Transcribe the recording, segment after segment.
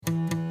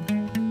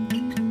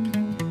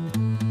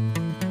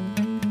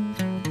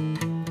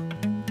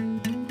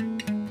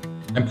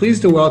I'm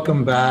pleased to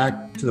welcome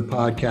back to the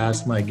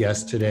podcast my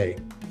guest today.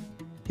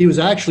 He was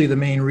actually the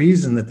main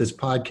reason that this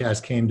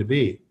podcast came to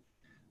be.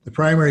 The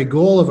primary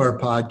goal of our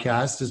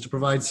podcast is to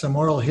provide some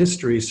oral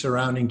history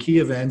surrounding key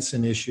events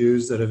and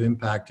issues that have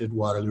impacted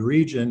Waterloo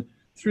Region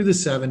through the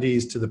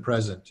 70s to the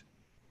present.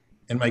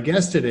 And my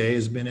guest today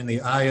has been in the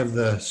eye of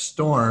the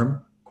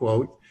storm,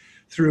 quote,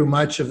 through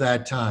much of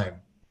that time.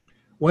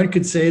 One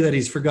could say that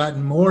he's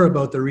forgotten more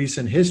about the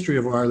recent history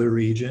of Waterloo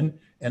Region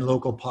and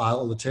local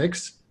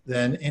politics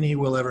than any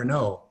will ever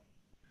know.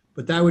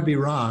 But that would be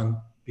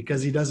wrong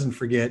because he doesn't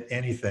forget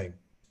anything.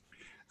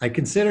 I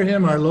consider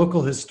him our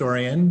local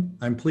historian.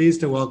 I'm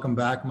pleased to welcome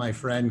back my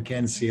friend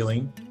Ken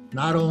Seiling,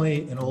 not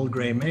only an old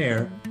gray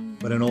mayor,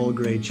 but an old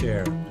gray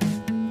chair.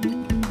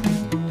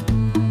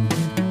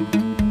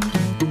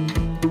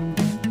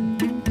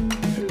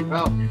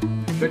 Well,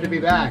 good to be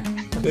back.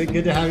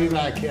 Good to have you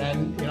back,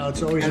 Ken. You know,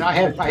 it's always. And I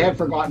have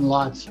forgotten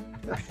lots.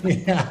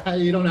 Yeah,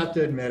 you don't have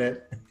to admit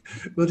it.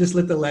 We'll just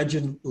let the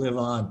legend live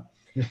on.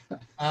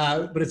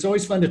 But it's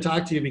always fun to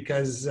talk to you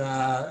because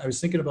I was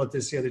thinking about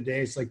this the other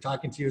day. It's like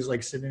talking to you is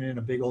like sitting in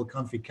a big old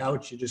comfy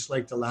couch. You just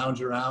like to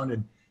lounge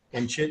around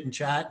and chit and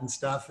chat and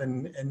stuff.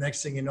 And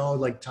next thing you know,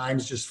 like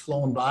time's just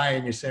flown by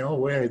and you're saying, oh,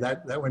 wait,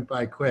 that went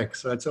by quick.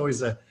 So that's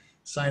always a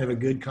sign of a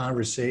good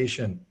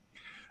conversation.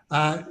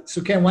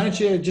 So Ken, why don't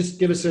you just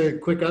give us a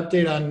quick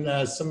update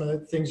on some of the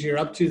things you're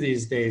up to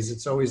these days?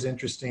 It's always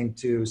interesting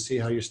to see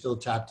how you're still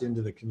tapped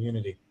into the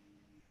community.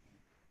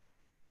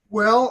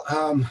 Well,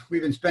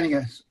 we've been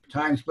spending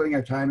splitting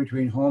our time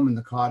between home and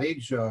the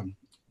cottage,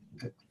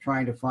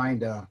 trying to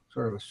find a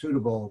sort of a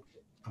suitable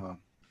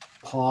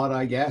pod,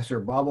 I guess, or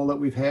bubble that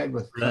we've had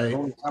with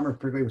the summer,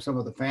 particularly with some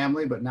of the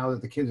family. But now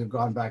that the kids have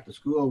gone back to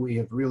school, we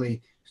have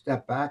really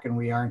stepped back and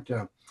we aren't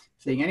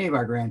seeing any of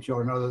our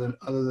grandchildren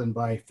other than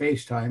by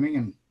FaceTiming.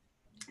 And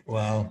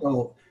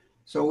wow.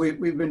 So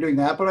we've been doing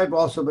that, but I've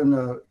also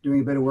been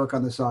doing a bit of work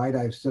on the side.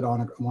 I've stood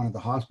on one of the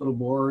hospital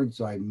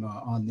boards. I'm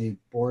on the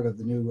board of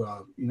the new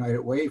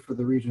United Way for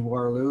the region of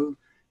Waterloo,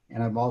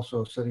 and I'm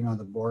also sitting on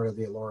the board of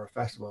the Elora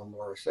Festival and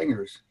Elora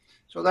Singers.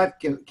 So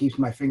that keeps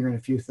my finger in a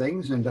few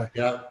things, and I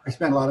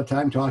spend a lot of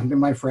time talking to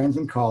my friends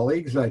and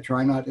colleagues. I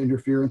try not to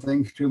interfere in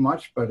things too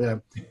much, but I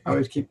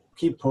always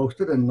keep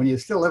posted. And when you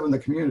still live in the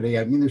community,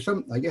 I mean, there's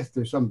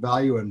some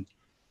value in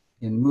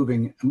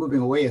moving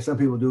away, as some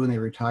people do when they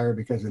retire,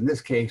 because in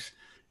this case,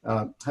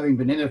 having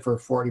been in it for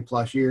 40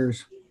 plus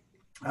years,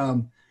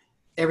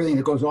 everything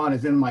that goes on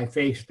is in my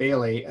face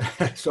daily.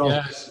 So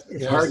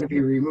it's hard to be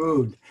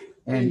removed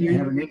and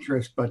have an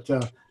interest. But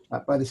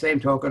by the same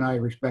token, I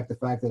respect the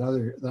fact that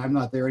I'm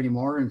not there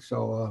anymore. And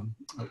so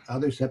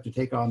others have to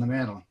take on the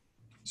mantle.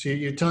 So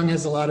your tongue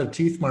has a lot of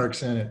teeth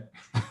marks in it.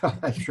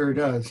 It sure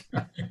does.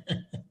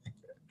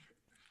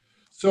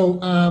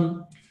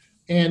 So,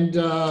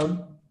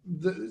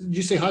 did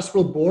you say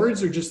hospital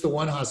boards or just the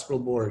one hospital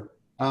board?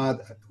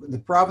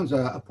 The province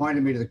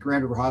appointed me to the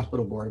Grand River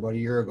Hospital Board about a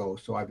year ago,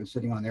 so I've been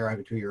sitting on there. I have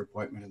a 2-year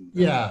appointment. And,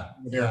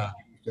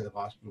 to the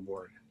hospital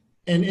board.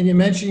 And you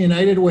mentioned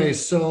United Way,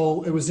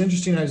 so it was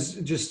interesting. I was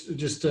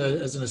just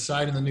as an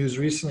aside in the news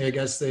recently, I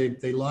guess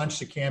they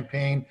launched a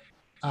campaign,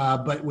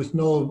 but with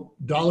no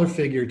dollar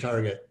figure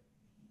target.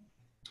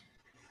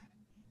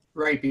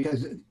 Right,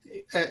 because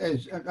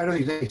as I don't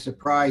think it's any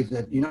surprise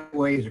that United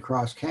Ways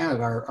across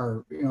Canada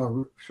are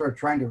sort of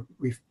trying to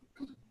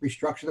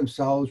restructure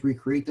themselves,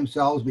 recreate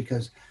themselves,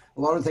 because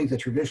a lot of the things that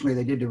traditionally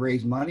they did to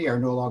raise money are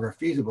no longer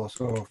feasible.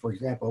 So, for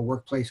example,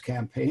 workplace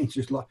campaigns,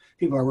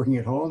 people are working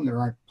at home. There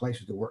aren't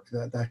places to work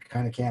that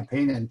kind of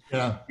campaign,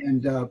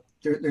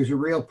 there's a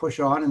real push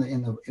on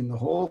in the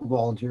whole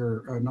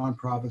volunteer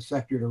nonprofit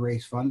sector to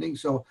raise funding.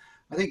 So,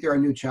 I think there are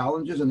new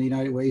challenges, and the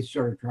United Way is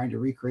sort of trying to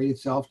recreate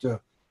itself to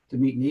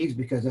meet needs,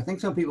 because I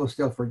think some people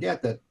still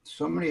forget that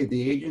so many of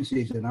the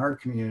agencies in our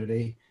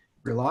community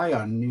rely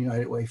on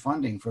United Way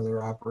funding for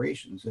their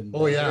operations, and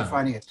they're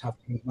finding it tough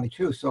to make money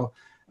too. So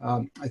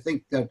I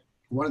think that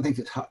one of the things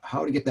is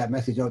how to get that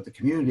message out to the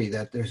community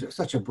that there's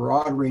such a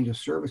broad range of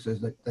services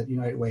that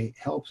United Way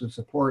helps and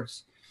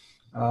supports,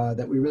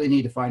 that we really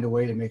need to find a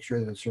way to make sure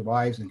that it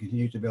survives and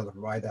continues to be able to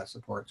provide that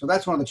support. So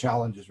that's one of the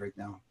challenges right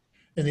now.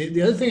 And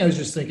the other thing I was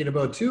just thinking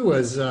about too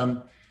was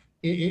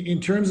in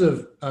terms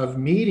of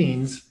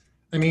meetings,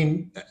 I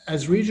mean,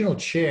 as regional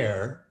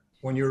chair,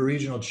 when you're a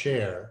regional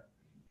chair,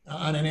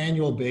 on an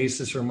annual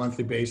basis or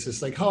monthly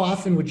basis, like how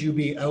often would you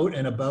be out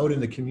and about in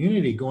the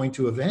community going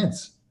to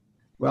events?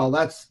 Well,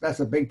 that's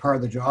a big part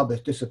of the job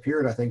that's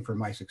disappeared, I think, for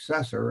my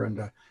successor.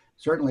 And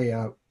certainly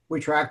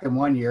we tracked them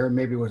one year,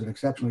 maybe it was an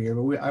exceptional year,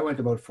 but I went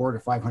to about 400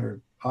 to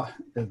 500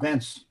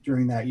 events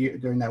during that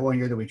 1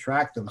 year that we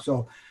tracked them.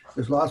 So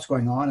there's lots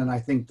going on, and I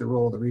think the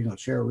role of the regional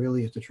chair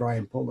really is to try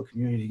and pull the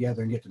community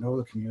together and get to know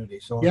the community.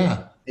 So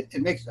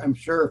it makes, I'm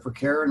sure for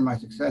Karen, my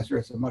successor,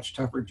 it's a much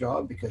tougher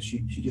job because she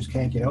just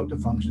can't get out to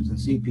functions and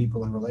see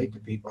people and relate to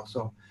people.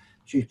 So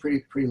she's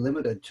pretty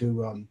limited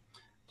to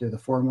the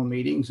formal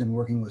meetings and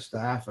working with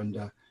staff, and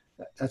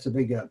that's a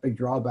big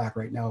drawback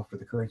right now for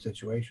the current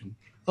situation.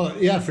 Oh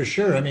yeah, for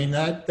sure. I mean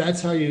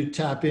that's how you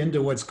tap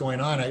into what's going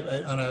on.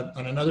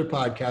 On another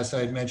podcast,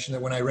 I had mentioned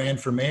that when I ran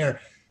for mayor,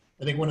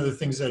 I think one of the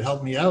things that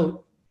helped me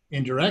out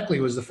indirectly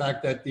was the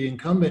fact that the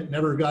incumbent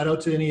never got out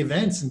to any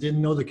events and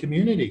didn't know the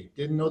community,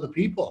 didn't know the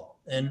people.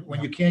 And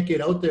when you can't get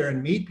out there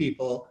and meet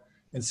people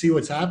and see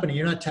what's happening,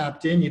 you're not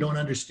tapped in. You don't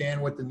understand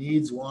what the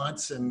needs,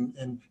 wants,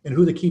 and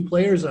who the key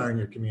players are in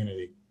your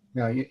community.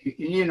 Yeah, you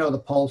need to know the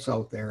pulse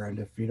out there, and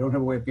if you don't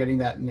have a way of getting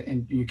that,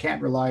 and you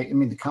can't rely, I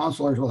mean, the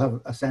counselors will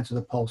have a sense of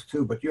the pulse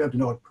too, but you have to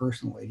know it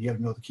personally. You have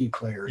to know the key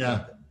players.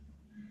 Yeah.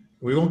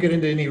 We won't get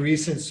into any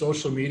recent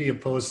social media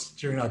posts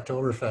during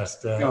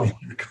Oktoberfest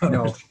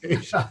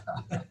conversation.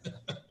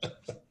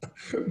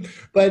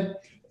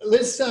 But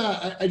let's,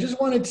 I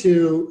just wanted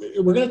to,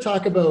 we're going to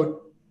talk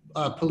about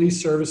police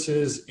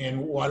services in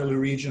Waterloo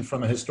Region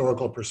from a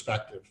historical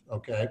perspective,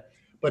 okay?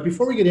 But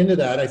before we get into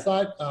that, I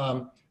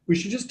thought, we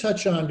should just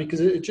touch on, because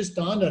it just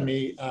dawned on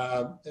me,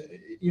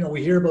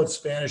 we hear about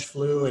Spanish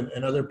flu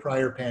and other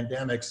prior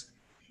pandemics,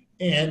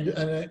 and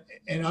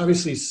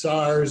obviously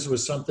SARS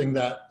was something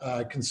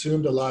that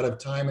consumed a lot of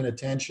time and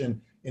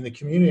attention in the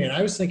community. And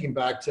I was thinking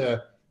back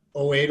to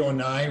 08,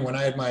 09, when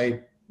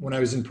I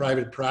was in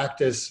private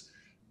practice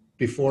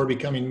before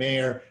becoming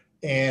mayor,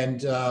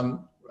 and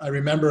I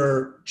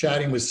remember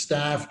chatting with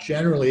staff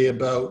generally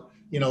about,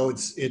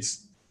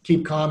 it's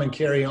keep calm and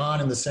carry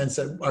on, in the sense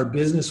that our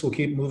business will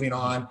keep moving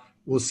on.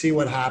 We'll see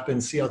what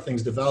happens, see how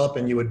things develop.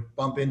 And you would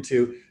bump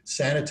into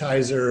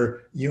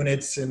sanitizer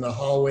units in the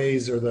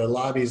hallways or the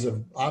lobbies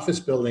of office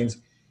buildings.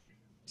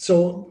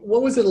 So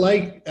what was it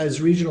like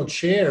as regional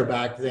chair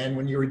back then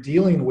when you were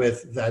dealing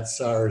with that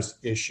SARS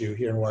issue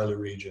here in Waterloo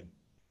Region?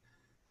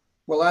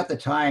 Well, at the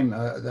time,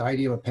 the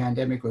idea of a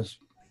pandemic was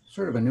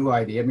sort of a new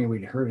idea. I mean,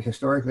 we'd heard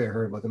historically, I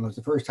heard about them. It was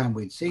the first time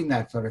we'd seen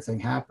that sort of thing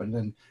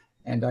happen.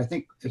 And I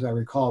think, as I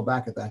recall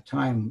back at that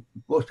time,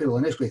 most people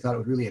initially thought it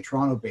was really a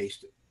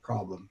Toronto-based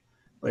problem,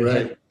 but it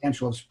had the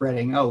potential of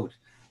spreading out.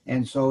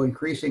 And so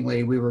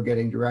increasingly, we were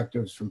getting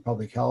directives from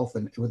public health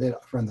and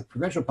from the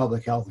provincial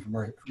public health and from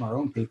our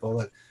own people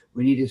that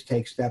we needed to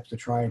take steps to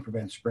try and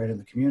prevent spread in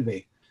the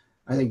community.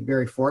 I think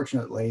very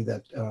fortunately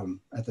that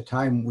at the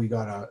time we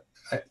got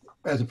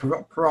as a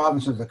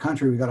province of the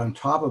country, we got on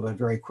top of it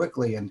very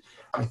quickly. And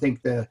I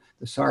think the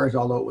SARS,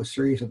 although it was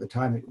serious at the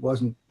time, it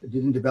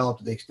didn't develop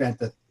to the extent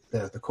that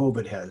the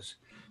COVID has.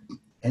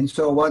 And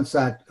so once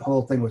that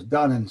whole thing was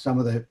done and some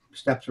of the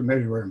steps or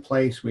measures were in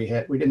place, we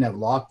didn't have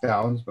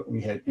lockdowns, but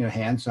we had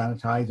hand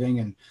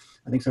sanitizing and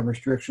I think some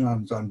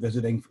restrictions on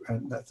visiting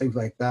and things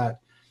like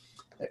that,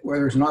 where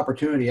there's an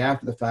opportunity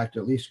after the fact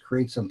to at least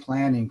create some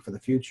planning for the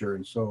future.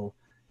 And so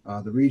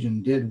the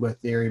region did, with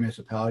the area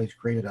municipalities,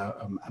 created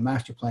a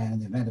master plan in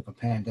the event of a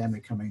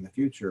pandemic coming in the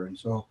future. And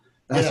so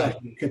that's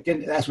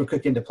what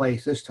kicked into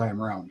place this time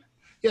around.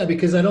 Yeah,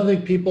 because I don't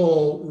think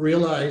people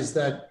realize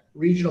that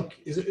regional,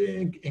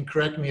 and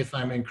correct me if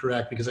I'm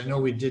incorrect, because I know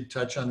we did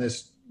touch on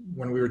this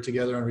when we were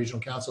together on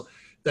regional council,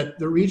 that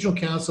the regional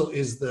council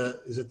is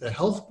it the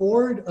health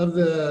board of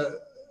the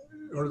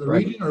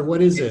region, or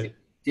what is it?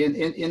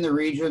 In the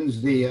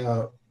regions,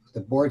 the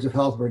boards of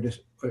health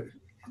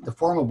the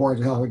formal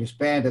boards of health were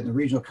disbanded and the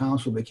regional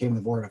council became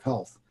the board of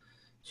health.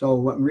 So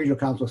when regional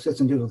council sits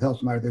and deals with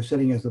health matters, they're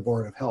sitting as the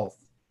board of health.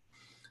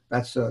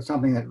 That's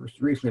something that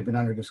recently been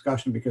under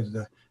discussion because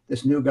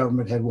this new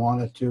government had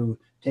wanted to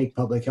take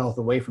public health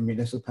away from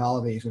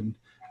municipalities. And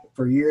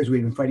for years,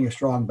 we've been fighting a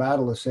strong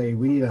battle to say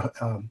we need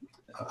a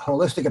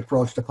holistic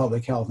approach to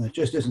public health. And it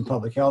just isn't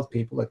public health,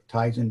 people. It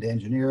ties into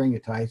engineering,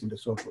 it ties into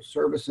social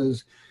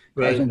services,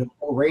 it ties into a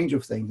whole range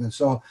of things. And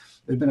so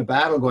there's been a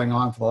battle going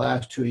on for the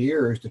last 2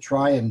 years to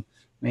try and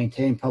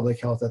maintain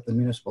public health at the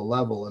municipal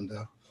level. And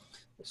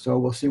so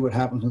we'll see what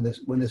happens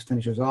when this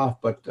finishes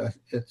off, but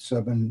it's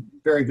been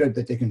very good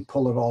that they can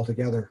pull it all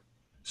together.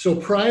 So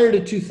prior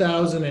to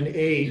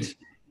 2008,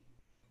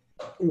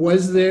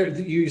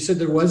 you said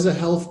there was a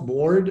health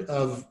board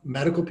of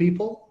medical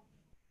people?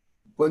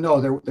 Well,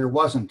 no, there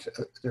wasn't.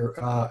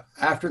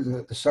 After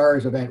the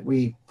SARS event,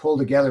 we pulled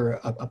together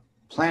a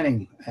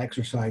planning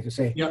exercise to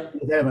say,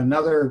 if they have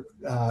another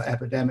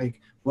epidemic,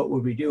 what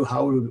would we do?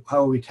 How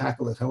would we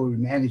tackle this? How would we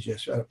manage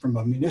this from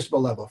a municipal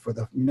level for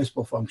the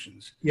municipal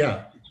functions?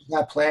 Yeah.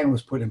 That plan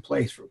was put in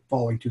place for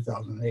following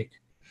 2008.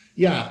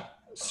 Yeah.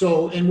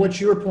 So, and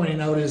what you were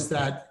pointing out is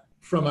that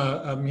from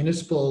a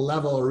municipal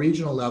level or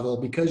regional level,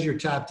 because you're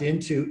tapped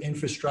into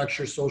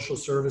infrastructure, social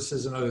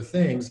services, and other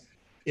things,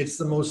 it's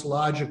the most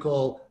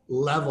logical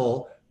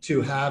level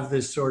to have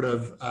this sort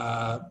of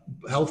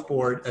health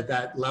board at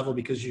that level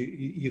because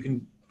you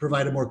can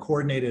provide a more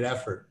coordinated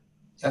effort.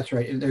 That's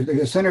right. There's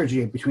a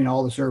synergy between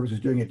all the services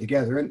doing it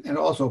together, and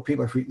also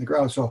people are feet in the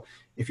ground. So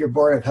if your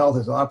board of health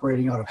is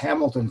operating out of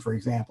Hamilton, for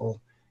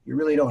example, you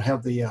really don't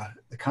have the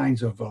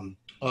kinds of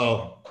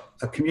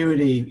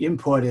community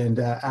input and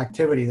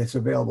activity that's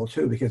available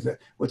too, because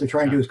what they're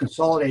trying to do is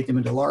consolidate them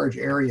into large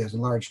areas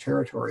and large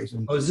territories.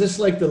 And is this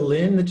like the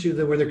LIN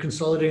where they're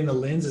consolidating the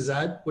LINs? Is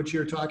that what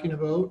you're talking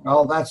about?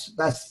 Oh,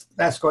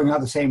 that's going on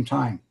at the same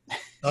time.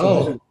 So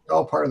this is Oh,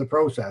 all part of the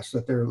process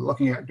that they're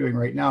looking at doing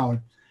right now.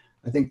 And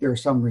I think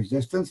there's some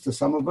resistance to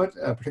some of it,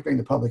 particularly in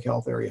the public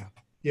health area.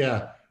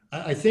 yeah.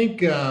 I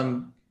think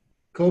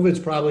COVID's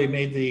probably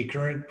made the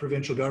current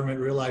provincial government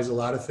realize a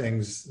lot of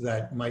things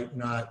that might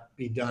not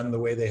be done the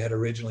way they had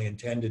originally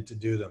intended to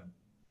do them.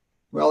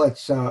 Well,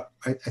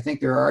 I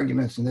think there are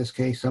arguments in this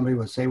case. Somebody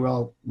would say,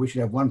 well, we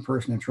should have one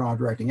person in Toronto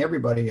directing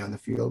everybody on the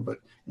field. But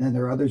and then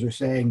there are others who are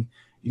saying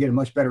you get a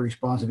much better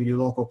response if you do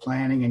local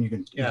planning and you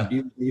can Yeah,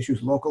 deal with the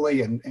issues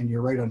locally and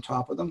you're right on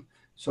top of them.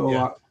 So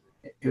yeah.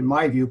 in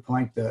my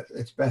viewpoint,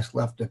 it's best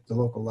left at the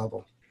local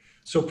level.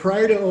 So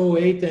prior to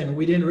 '08, then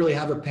we didn't really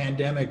have a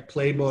pandemic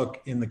playbook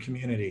in the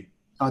community.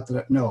 Not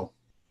that, no,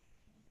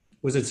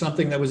 Was it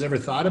something that was ever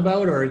thought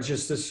about, or it's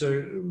just this?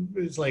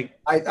 It's like,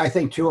 I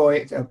think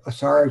 208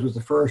 SARS was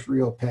the first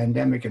real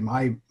pandemic in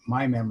my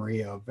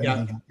memory of yeah,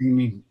 anything. I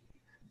mean,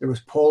 there was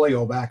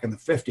polio back in the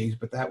 50s,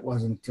 but that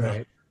wasn't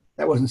right,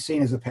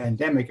 seen as a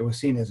pandemic. It was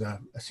seen as a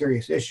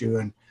serious issue,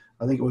 and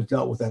I think it was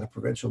dealt with at a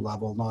provincial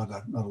level, not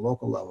a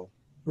local level.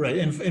 right.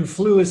 And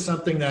flu is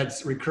something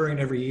that's recurring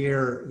every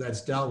year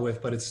that's dealt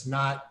with, but it's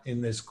not in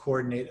this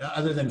coordinate.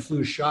 Other than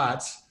flu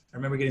shots, I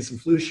remember getting some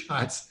flu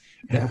shots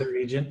at Yeah. the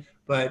region,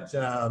 but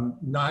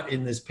not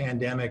in this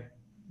pandemic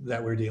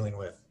that we're dealing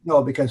with.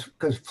 No, because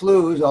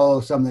flus,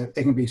 although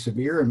they can be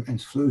severe, and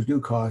flus do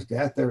cause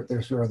death.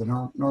 They're sort of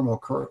the normal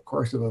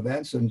course of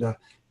events, and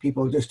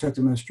people just took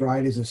them in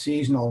stride as a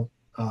seasonal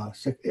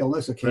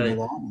illness that came Right.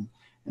 along,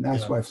 and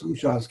that's Yeah. why flu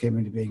shots came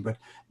into being. But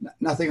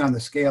nothing on the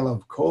scale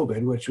of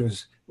COVID, which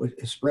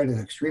spread is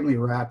extremely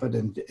rapid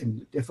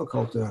and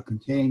difficult to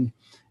contain,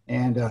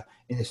 and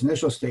in its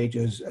initial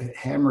stages, it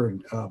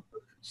hammered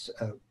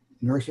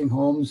nursing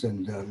homes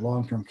and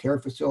long-term care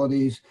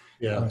facilities,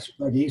 Yeah.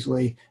 spread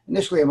easily,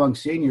 initially among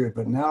seniors,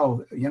 but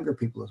now younger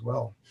people as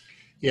well.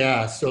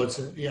 Yeah. So it's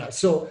yeah.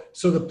 So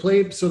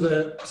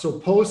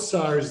post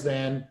SARS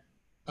then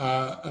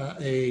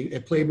a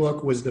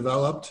playbook was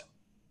developed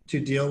to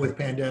deal with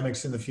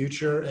pandemics in the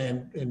future,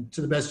 and to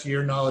the best of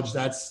your knowledge,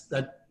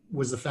 that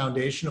was the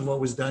foundation of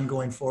what was done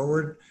going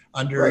forward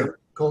under Right.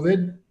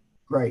 COVID.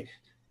 Right.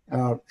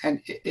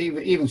 And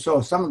even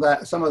so, some of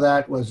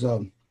that was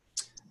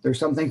there's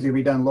some things that can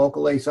be done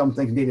locally, some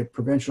things needed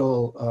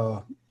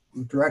provincial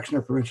direction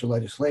or provincial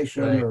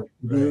legislation Right, or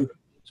right.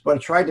 but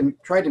it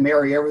tried to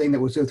marry everything that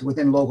was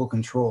within local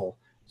control,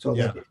 so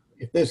Yeah. that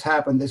if this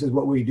happened, this is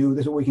what we do.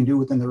 This is what we can do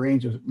within the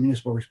range of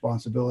municipal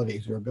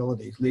responsibilities or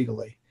abilities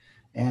legally.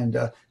 And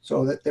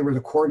so that there was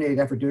a coordinated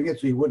effort doing it,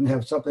 so you wouldn't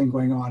have something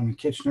going on in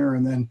Kitchener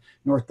and then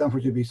North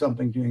Dunford would be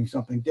doing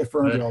something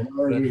different, Right, or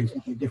Elmira right. doing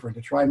something different,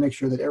 to try and make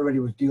sure that everybody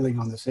was dealing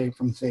on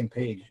from the same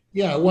page.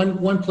 Yeah.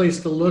 One place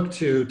to look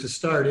to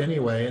start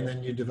anyway, and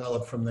then you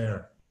develop from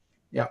there.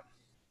 Yeah.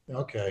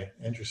 Okay,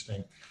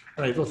 interesting.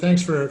 All right. Well,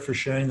 thanks for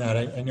sharing that.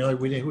 I know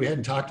we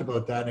hadn't talked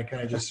about that, and I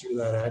kind of just threw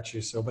that at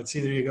you. So, but see,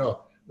 there you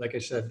go. Like I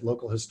said,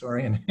 local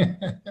historian.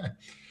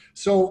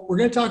 So we're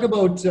going to talk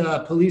about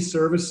police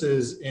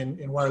services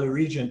in Waterloo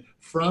Region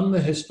from the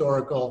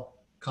historical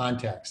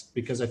context,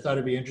 because I thought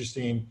it'd be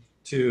interesting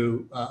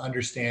to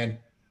understand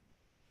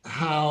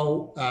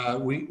how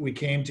we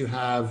came to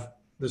have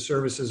the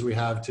services we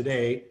have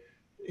today.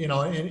 You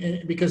know,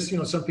 and because, you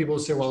know, some people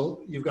say,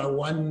 well, you've got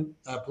one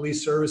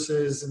police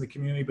services in the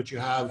community, but you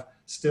have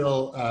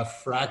still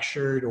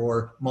fractured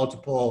or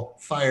multiple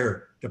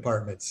fire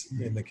departments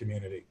in the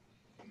community.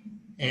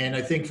 And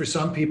I think for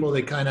some people,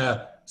 they kind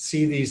of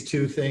see these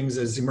two things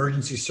as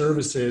emergency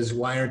services.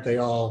 Why aren't they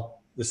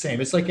all the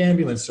same? It's like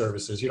ambulance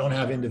services. You don't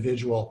have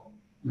individual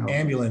No.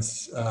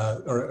 ambulance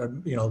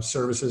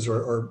services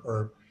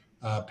or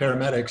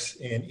paramedics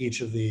in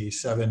each of the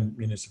 7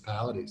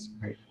 municipalities.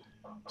 Right.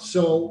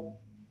 So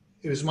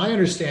it was my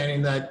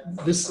understanding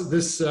that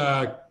this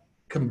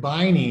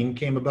combining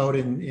came about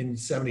in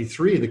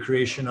 73, the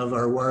creation of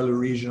our Waterloo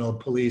Regional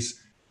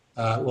Police.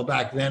 Well,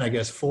 back then, I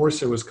guess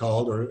Force it was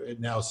called, or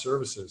now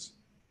Services.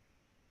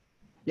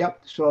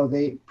 Yep. So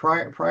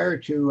prior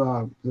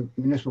to the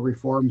municipal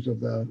reforms of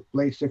the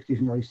late 60s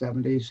and early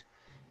 70s,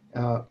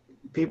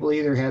 people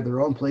either had their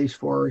own police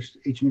force,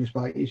 each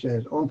municipality each had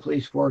its own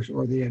police force,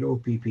 or they had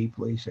OPP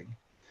policing.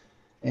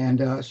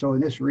 And so in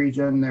this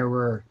region, there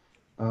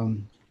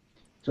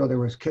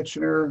was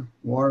Kitchener,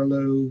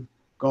 Waterloo,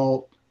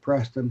 Galt,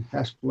 Preston,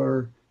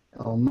 Hespeler,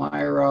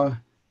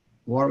 Elmira,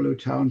 Waterloo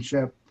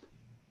Township.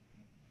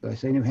 Did I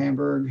say New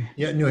Hamburg?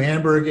 Yeah, New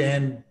Hamburg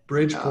and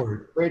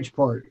Bridgeport.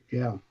 Bridgeport,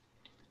 yeah.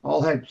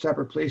 All had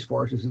separate police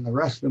forces, and the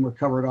rest of them were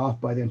covered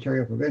off by the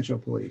Ontario Provincial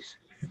Police.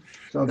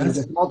 So there's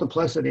this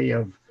multiplicity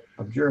of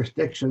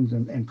jurisdictions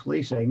and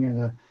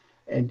policing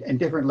and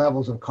different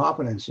levels of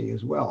competency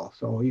as well.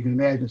 So you can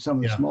imagine some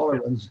of the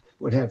smaller ones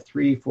would have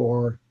 2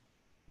 or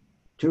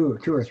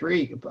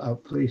 3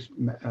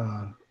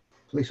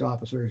 police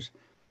officers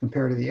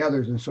compared to the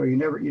others, and so you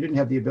didn't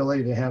have the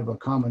ability to have a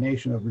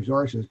combination of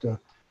resources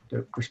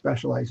for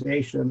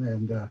specialization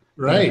and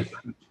Right.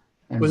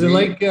 Was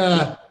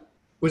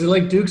it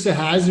like Dukes of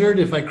Hazzard?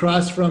 If I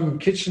crossed from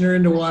Kitchener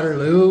into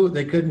Waterloo,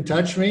 they couldn't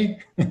touch me.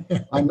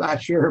 I'm not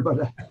sure,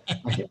 but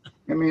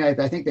I mean,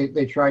 I think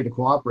they tried to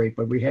cooperate,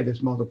 but we had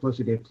this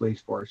multiplicity of police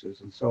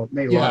forces, and so it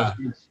made a lot of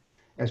Yeah. sense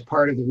as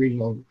part of the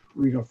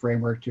regional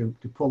framework to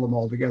pull them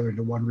all together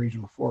into one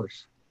regional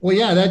force. Well,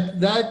 yeah,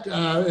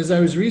 as I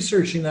was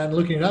researching that and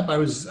looking it up, I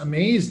was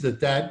amazed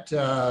that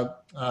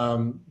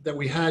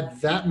we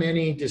had that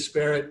many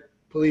disparate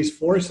police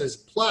forces,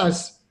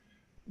 plus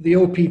the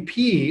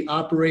OPP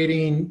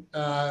operating.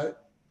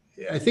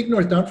 I think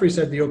North Dumfries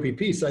had the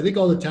OPP, so I think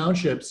all the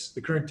townships,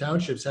 the current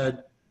townships,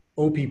 had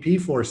OPP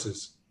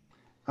forces.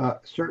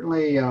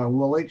 Certainly,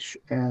 Woolwich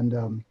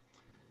and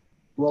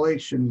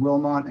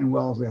Wilmot and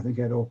Wellesley, I think,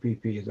 had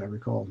OPP, as I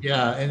recall.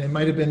 Yeah, and it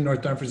might have been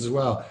North Dumfries as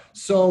well.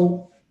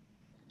 So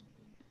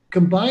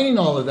combining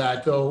all of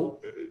that, though,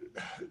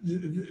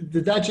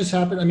 did that just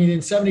happen? I mean,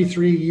 in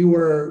 '73,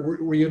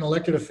 were you an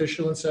elected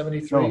official in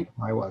 '73? No,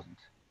 I wasn't.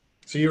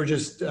 So you were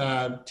just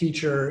a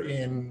teacher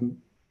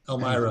in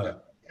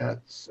Elmira.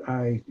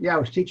 I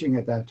was teaching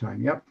at that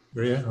time. Yep.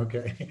 Were you?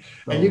 Okay.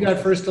 And you got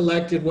first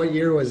elected. What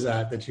year was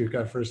that you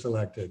got first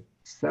elected?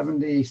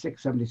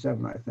 76,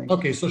 77, I think.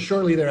 Okay, so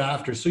shortly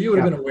thereafter. So you would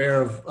have been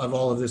aware of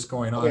all of this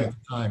going on at the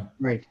time.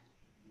 Right.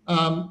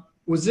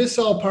 Was this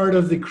all part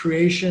of the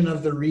creation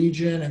of the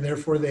region, and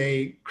therefore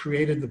they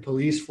created the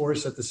police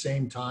force at the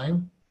same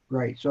time?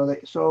 Right. So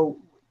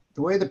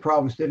the way the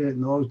province did it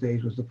in those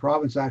days was the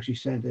province actually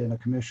sent in a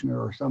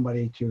commissioner or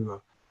somebody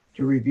to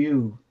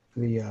review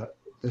the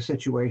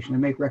situation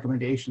and make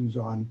recommendations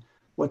on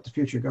what the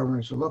future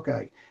governments would look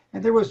like.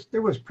 And there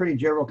was pretty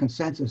general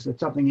consensus that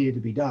something needed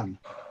to be done.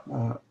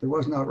 There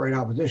wasn't outright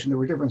opposition. There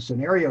were different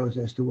scenarios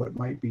as to what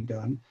might be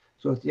done.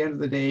 So at the end of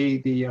the day,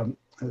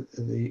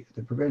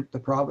 the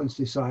province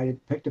decided,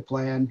 picked a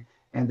plan,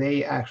 and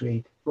they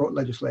actually wrote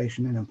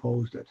legislation and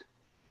imposed it.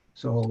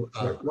 So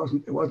it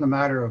wasn't a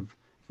matter of,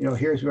 here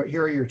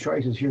are your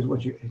choices. Here's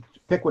what you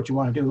pick, what you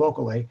want to do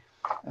locally.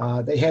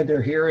 They had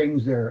their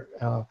hearings.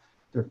 The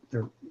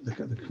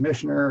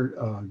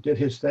commissioner did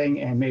his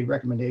thing and made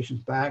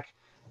recommendations back,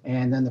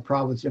 and then the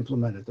province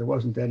implemented. There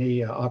wasn't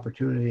any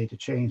opportunity to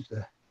change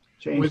the.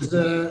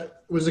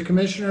 Was the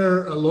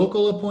commissioner a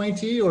local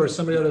appointee or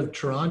somebody out of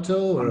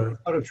Toronto? Or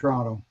out of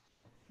Toronto.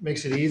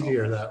 Makes it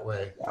easier that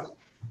way. Yeah.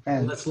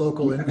 And that's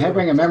local. I'm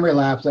having a memory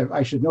lapse.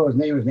 I should know his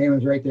name. His name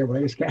is right there, but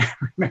I just can't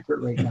remember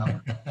it right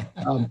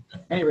now.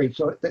 Anyway,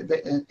 so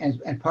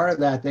and part of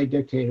that, they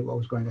dictated what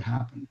was going to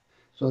happen.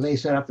 So they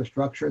set up the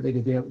structure.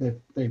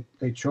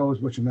 They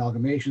chose which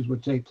amalgamations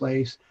would take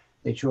place.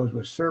 They chose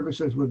which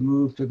services would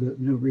move to the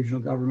new regional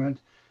government.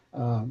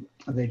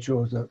 They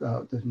chose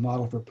the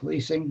model for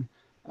policing,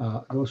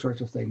 those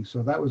sorts of things.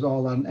 So that was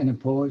all done and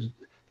imposed.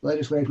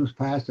 Legislation was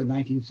passed in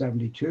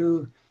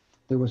 1972.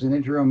 There was an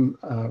interim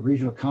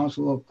regional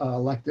council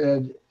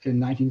elected in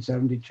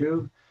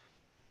 1972,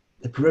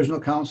 the provisional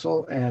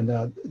council,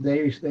 and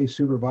they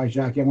supervised.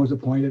 Jack Young was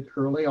appointed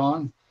early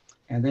on,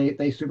 and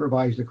they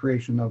supervised the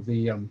creation of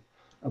the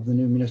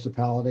new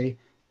municipality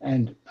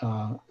and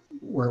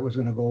where it was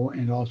going to go,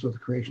 and also the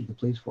creation of the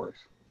police force.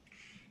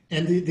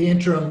 And the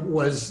interim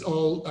was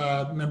all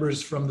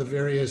members from the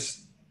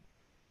various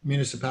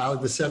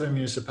municipalities, the 7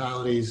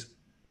 municipalities.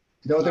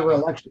 No, there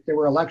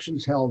were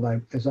elections held,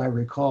 as I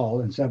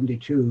recall, in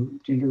 '72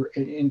 to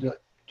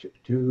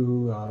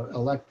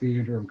elect the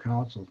interim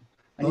council.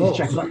 I need to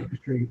check my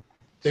history.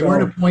 They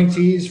weren't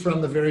appointees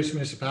from the various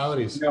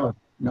municipalities.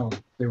 No,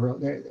 they were.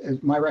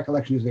 My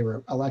recollection is they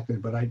were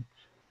elected, but I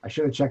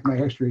should have checked my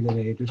history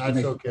today.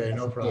 That's okay,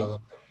 no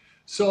problem.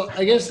 So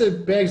I guess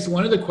it begs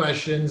one of the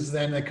questions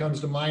then that comes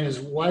to mind is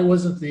why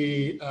wasn't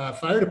the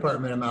fire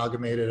department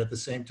amalgamated at the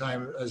same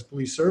time as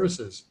police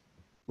services?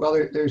 Well,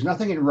 there's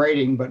nothing in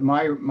writing, but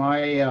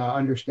my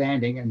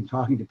understanding and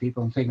talking to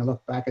people and taking a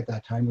look back at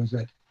that time was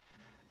that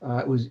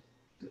it was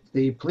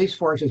the police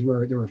forces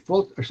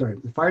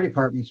the fire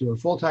departments were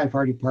full-time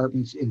fire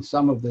departments in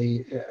some of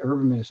the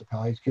urban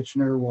municipalities,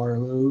 Kitchener,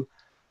 Waterloo,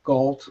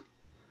 Galt.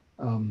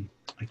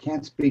 I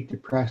can't speak to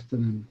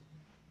Preston.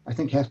 I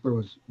think Hesper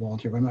was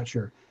volunteer, but I'm not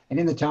sure. And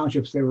in the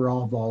townships, they were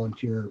all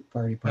volunteer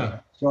fire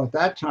departments. Yeah. So at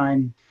that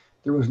time,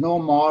 there was no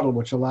model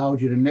which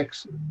allowed you to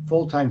mix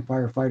full-time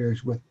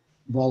firefighters with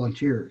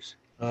volunteers.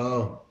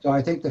 Oh. So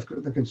I think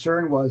the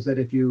concern was that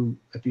if you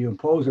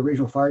impose a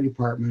regional fire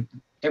department,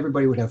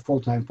 everybody would have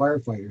full-time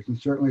firefighters, and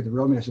certainly the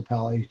rural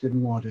municipalities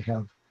didn't want to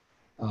have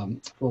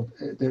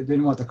they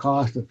didn't want the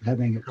cost of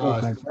having a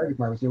full-time fire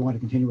department. They wanted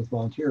to continue with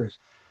volunteers.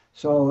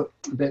 So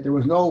there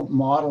was no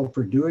model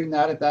for doing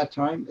that at that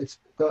time. It's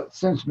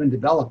since been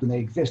developed and they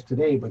exist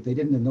today, but they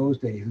didn't in those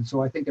days. And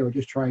so I think they were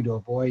just trying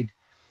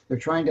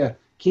to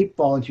keep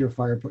volunteer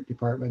fire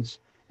departments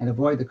and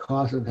avoid the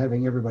cost of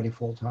having everybody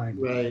full-time.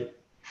 Right.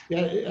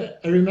 Yeah,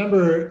 I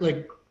remember,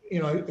 I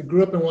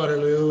grew up in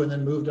Waterloo and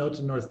then moved out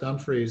to North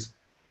Dumfries.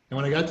 And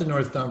when I got to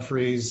North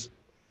Dumfries,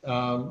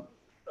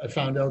 I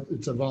found out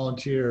it's a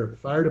volunteer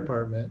fire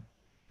department.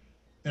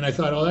 And I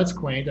thought, oh, that's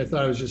quaint. I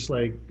thought it was just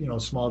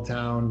small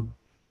town,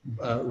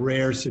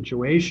 rare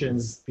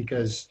situations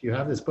because you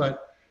have this.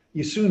 But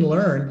you soon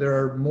learn there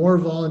are more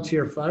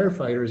volunteer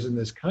firefighters in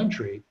this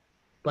country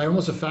by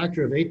almost a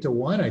factor of 8 to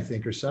 1, I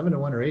think, or 7 to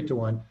 1 or 8 to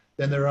 1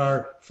 than there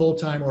are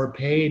full-time or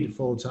paid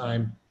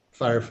full-time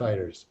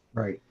firefighters.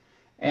 Right.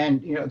 And,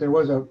 there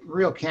was a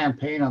real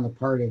campaign on the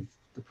part of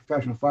the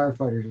professional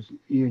firefighters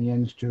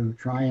unions to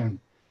try and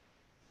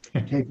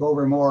take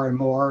over more and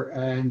more.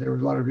 And there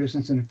was a lot of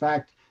resistance. And in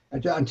fact,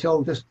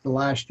 until just the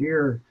last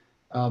year,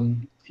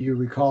 you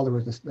recall there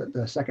was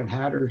the second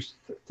Hatters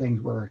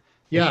things where.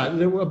 Yeah,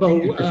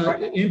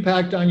 about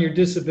impact on your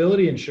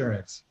disability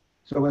insurance.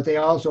 So what they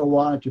also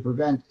wanted to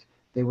prevent,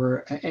 they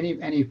were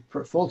any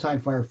full-time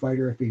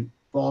firefighter, if he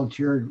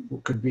volunteered,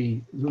 could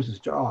lose his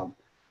job.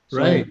 So,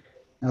 right.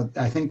 Now,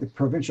 I think the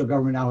provincial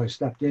government now has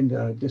stepped in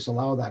to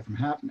disallow that from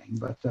happening,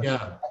 but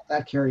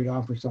that carried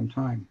on for some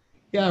time.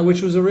 Yeah,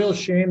 which was a real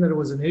shame that it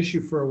was an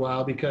issue for a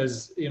while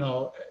because,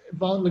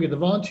 look at the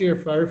volunteer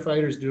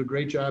firefighters do a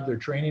great job. They're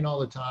training all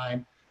the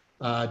time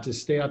to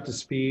stay up to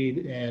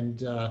speed.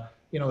 And,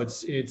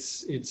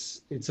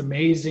 it's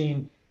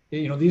amazing.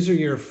 These are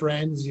your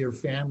friends, your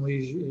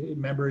families,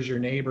 members, your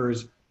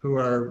neighbors who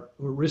are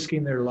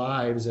risking their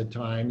lives at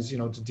times,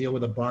 to deal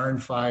with a barn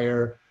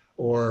fire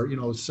or,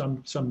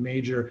 some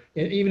major,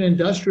 even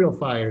industrial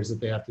fires that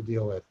they have to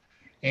deal with.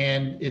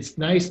 And it's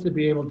nice to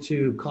be able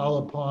to call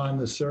upon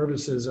the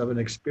services of an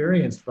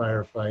experienced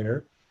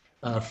firefighter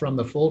from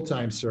the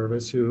full-time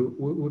service who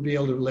would be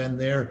able to lend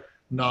their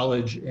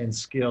knowledge and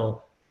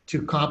skill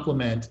to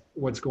complement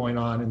what's going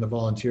on in the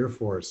volunteer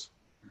force.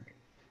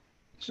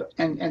 So,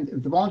 and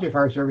the volunteer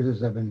fire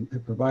services have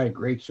provided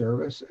great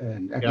service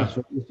and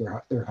excellent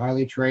service. They're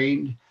highly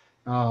trained.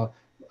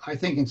 I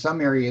think in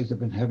some areas have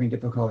been having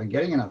difficulty in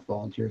getting enough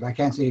volunteers. I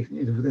can't say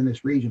within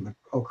this region, but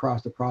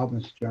across the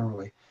province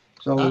generally.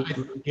 So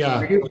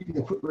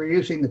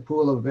reducing the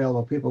pool of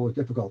available people was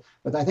difficult.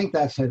 But I think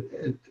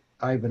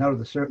I've been out of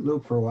the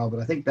loop for a while, but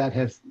I think that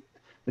has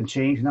been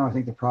changed now. I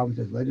think the province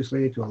has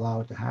legislated to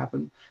allow it to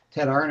happen.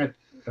 Ted Arnott,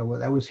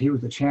 he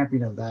was the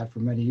champion of that for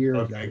many years.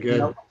 Okay, good.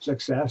 No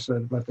success,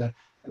 but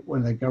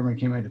when the government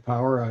came into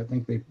power, I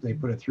think they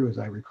put it through, as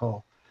I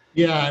recall.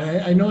 Yeah,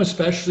 and I know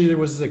especially there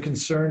was the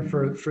concern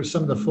for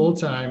some of the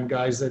full-time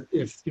guys that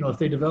if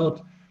they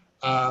developed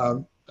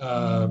an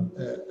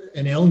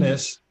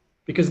illness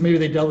because maybe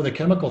they dealt with a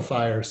chemical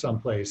fire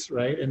someplace,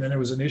 right? And then there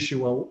was an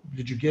issue. Well,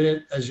 did you get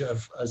it as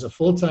a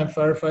full-time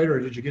firefighter or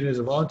did you get it as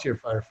a volunteer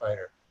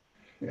firefighter?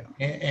 Yeah.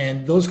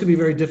 And those could be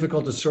very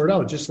difficult to sort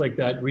out, just like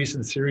that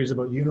recent series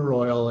about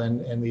Uniroyal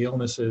and the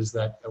illnesses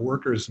that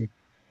workers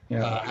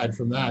had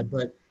from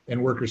that,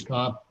 and workers'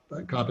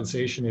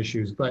 compensation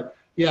issues. But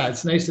yeah,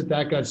 it's nice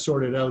that got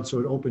sorted out, so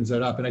it opens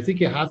that up. And I think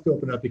you have to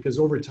open up because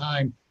over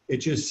time, it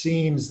just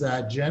seems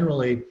that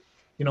generally,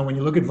 when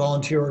you look at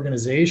volunteer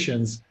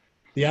organizations,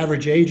 the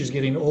average age is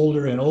getting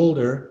older and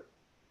older.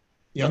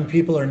 Young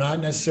people are not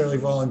necessarily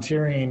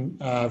volunteering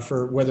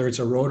for whether it's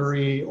a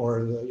Rotary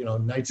or the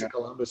Knights of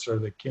Columbus or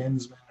the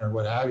Kinsmen or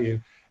what have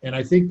you. And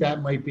I think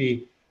that might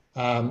be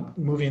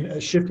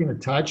shifting the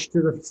touch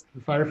to the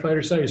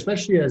firefighter side,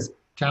 especially as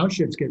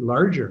townships get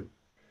larger.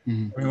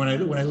 Mm-hmm. I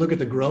mean, when I look at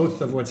the growth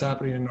of what's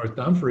happening in North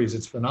Dumfries,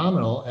 it's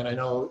phenomenal. And I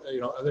know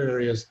other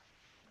areas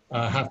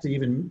have to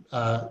even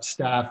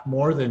staff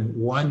more than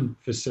one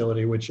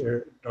facility, which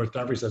North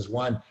Dumfries has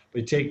one.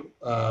 But take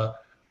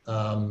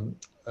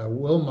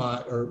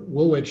Wilmot or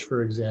Woolwich,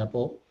 for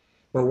example,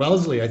 or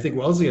Wellesley. I think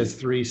Wellesley has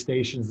 3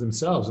 stations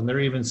themselves, and they're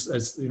even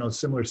as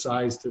similar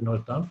size to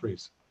North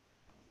Dumfries.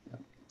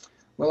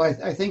 Well,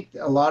 I think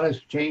a lot has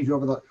changed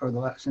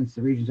since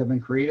the regions have been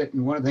created,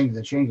 and one of the things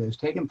that change that has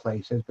taken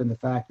place has been the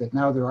fact that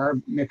now there are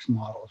mixed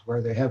models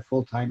where they have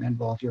full-time and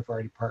volunteer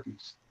fire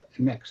departments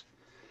mixed,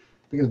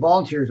 because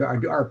volunteers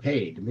are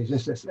paid. I mean,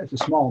 it's a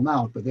small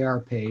amount, but they are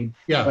paid.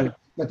 Yeah.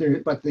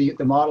 But the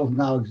models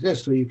now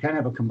exist, so you can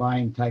have a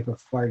combined type of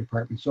fire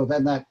department. So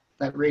then that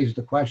raises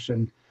the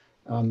question,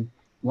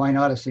 why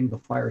not a single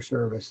fire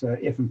service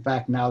if in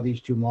fact now these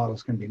two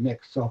models can be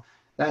mixed? So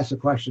that's a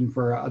question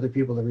for other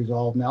people to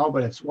resolve now,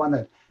 but it's one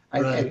that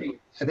I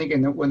think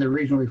when the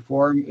regional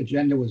reform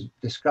agenda was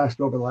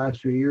discussed over the last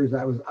few years,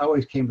 that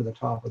always came to the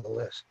top of the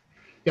list.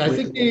 Yeah, I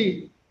think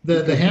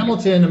the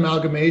Hamilton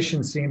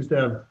amalgamation seems to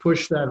have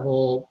pushed that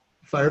whole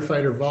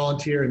firefighter,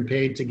 volunteer, and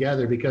paid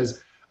together,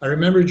 because I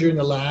remember during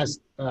the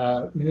last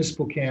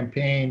municipal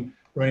campaign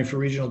running for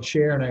regional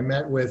chair, and I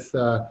met with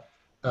the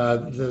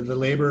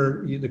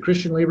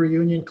Christian Labor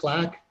Union,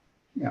 CLAC,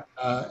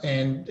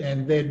 and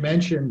they had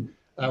mentioned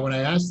when I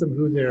asked them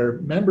who their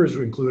members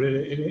were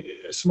included,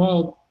 a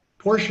small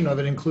portion of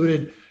it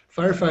included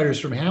firefighters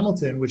from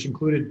Hamilton, which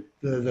included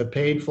the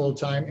paid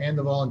full-time and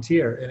the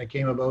volunteer, and it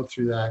came about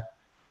through that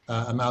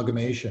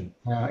amalgamation.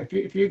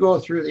 If you go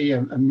through the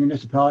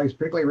municipalities,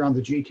 particularly around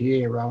the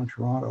GTA, around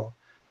Toronto,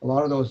 a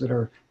lot of those that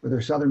are with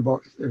their southern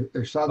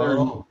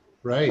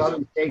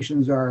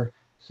stations are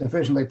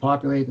sufficiently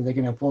populated that they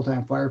can have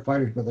full-time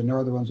firefighters, but the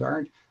northern ones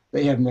aren't.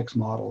 They have mixed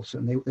models,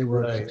 and they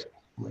work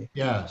successfully.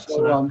 Yeah.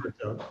 So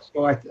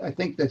I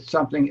think that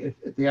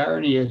the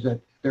irony is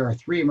that there are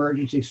 3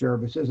 emergency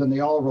services, and they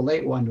all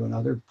relate one to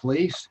another: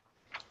 police,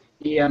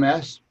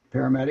 EMS,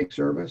 paramedic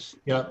service,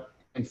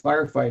 and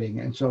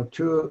firefighting. And so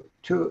two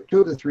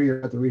of the 3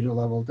 are at the regional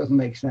level. It doesn't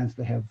make sense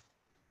to have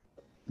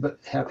but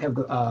have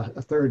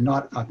a third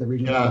not at the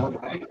regional Yeah.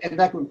 level, and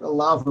that would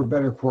allow for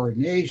better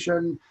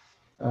coordination.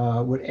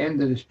 Would end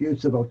the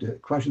disputes about the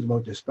questions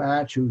about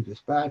dispatch, who's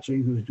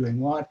dispatching, who's doing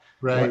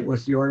Right.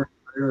 what's the order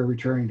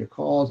returning to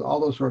calls, all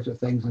those sorts of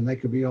things, and they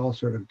could be all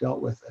sort of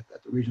dealt with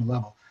at the regional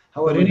level.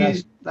 But However,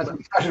 that's a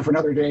discussion for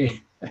another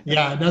day.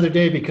 yeah, another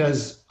day,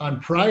 because on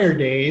prior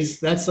days,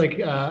 that's like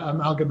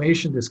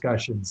amalgamation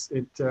discussions.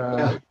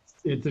 Yeah,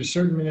 There's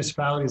certain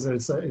municipalities that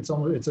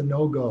it's a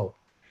no-go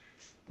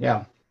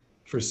yeah.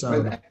 for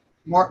some. But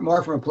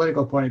more from a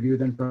political point of view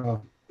than from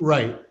a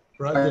Right,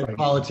 right. The firefighting.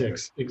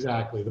 politics,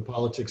 exactly. The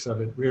politics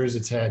of it rears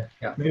its head.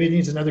 Yeah. Maybe it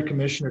needs another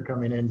commissioner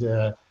coming in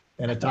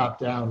and a top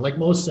down, like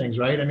most things,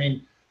 right? I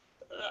mean,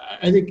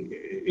 I think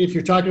if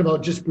you're talking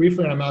about just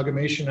briefly on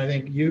amalgamation, I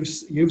think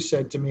you've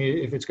said to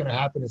me, if it's going to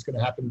happen, it's going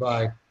to happen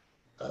by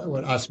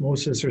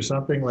osmosis or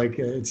something, like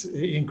it's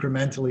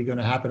incrementally going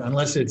to happen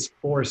unless it's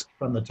forced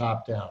from the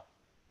top down.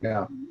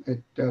 Yeah,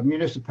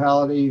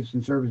 municipalities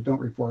and services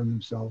don't reform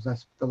themselves.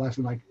 That's the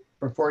lesson. Like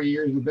for 40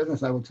 years in the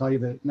business, I will tell you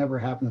that it never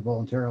happens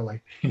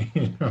voluntarily.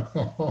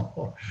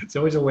 It's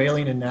always a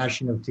wailing and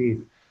gnashing of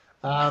teeth.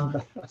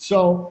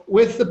 So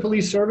with the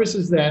police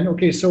services then,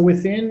 okay, so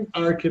within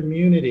our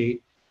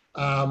community,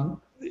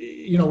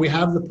 we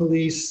have the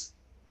police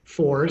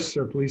force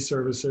or police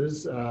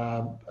services,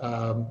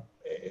 and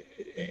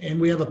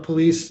we have a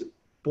police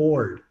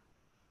board.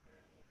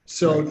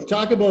 So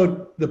talk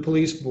about the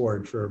police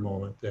board for a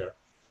moment there.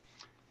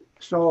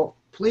 So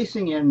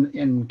policing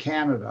in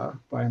Canada,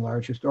 by and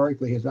large,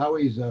 historically, has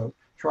always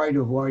tried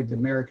to avoid the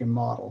American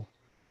model,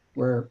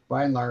 where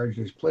by and large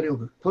there's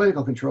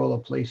political control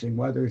of policing,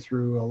 whether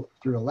through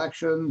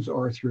elections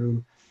or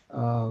through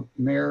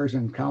mayors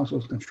and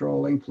councils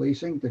controlling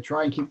policing, to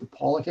try and keep the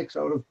politics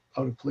out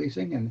of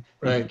policing and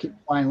keep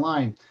a fine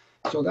line.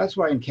 So that's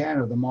why in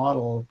Canada the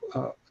model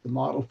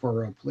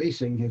for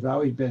policing has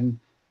always been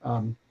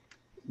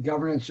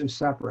governance is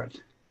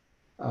separate,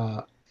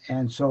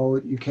 and so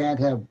you can't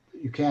have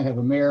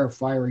a mayor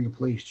firing a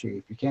police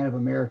chief. You can't have a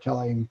mayor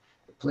telling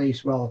the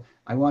police, "Well,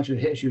 I want you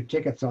to issue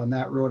tickets on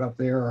that road up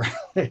there," or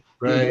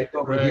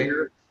over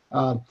here.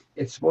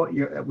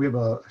 We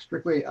have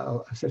strictly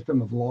a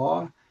system of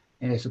law,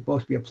 and it's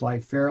supposed to be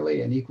applied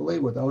fairly and equally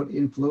without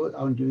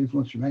undue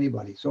influence from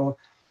anybody. So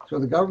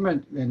the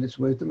government, and its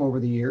wisdom over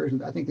the years,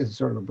 and I think this is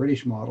sort of a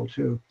British model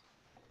too,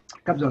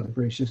 comes out of the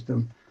British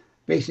system,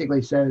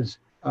 basically says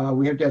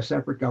we have to have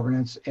separate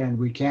governance and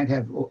we can't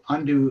have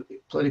undue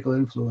political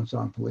influence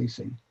on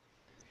policing.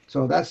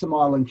 So that's the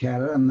model in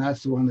Canada, and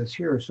that's the one that's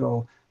here.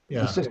 So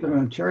the system in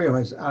Ontario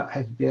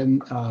has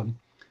been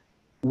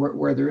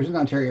where there is an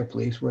Ontario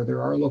police, where there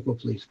are local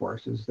police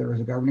forces. There is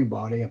a governing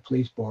body, a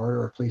police board,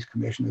 or a police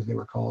commission, as they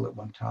were called at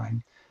one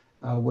time,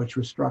 which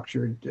was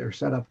structured or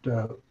set up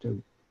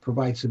to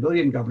provide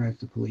civilian governance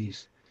to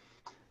police.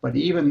 But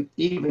even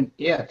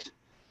its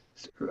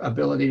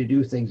ability to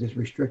do things is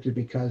restricted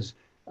because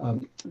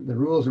the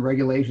rules and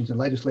regulations and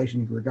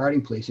legislation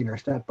regarding policing are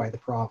set by the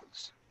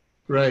province.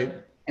 Right.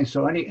 And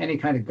so any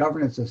kind of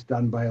governance that's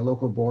done by a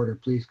local board or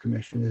police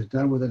commission is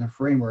done within a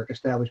framework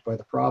established by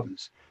the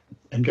province.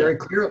 And very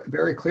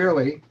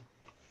clearly,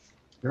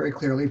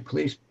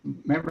 police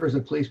members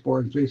of police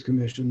board and police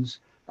commissions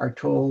are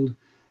told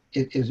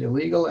it is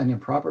illegal and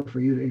improper for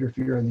you to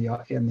interfere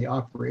in the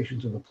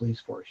operations of the police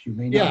force. You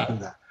may not do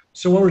that.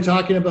 So what we're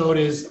talking about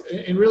is,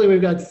 and really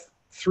we've got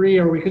three,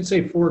 or we could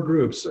say four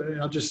groups.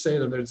 I'll just say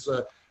them. There's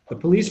the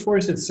police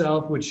force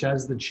itself, which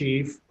has the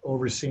chief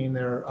overseeing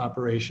their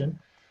operation.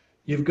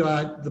 You've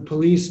got the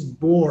police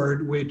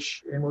board,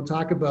 which, and we'll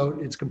talk about,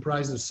 it's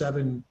comprised of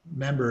 7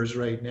 members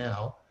right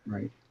now.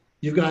 Right.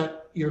 You've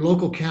got your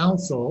local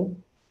council,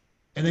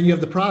 and then you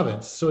have the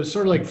province. So it's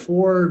sort of like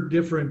 4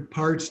 different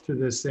parts to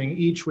this thing,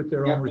 each with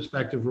their own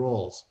respective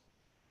roles.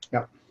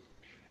 Yep.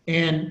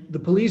 And the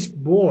police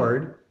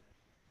board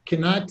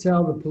cannot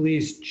tell the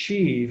police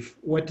chief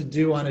what to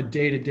do on a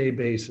day-to-day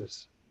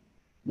basis.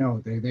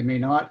 No, they may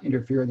not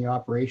interfere in the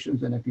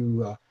operations. And if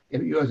you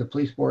as a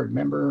police board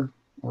member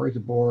or as a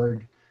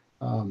board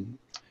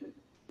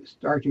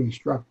start to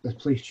instruct the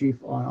police chief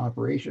on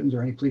operations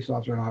or any police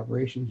officer on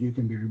operations, you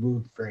can be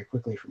removed very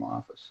quickly from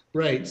office.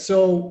 Right.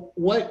 So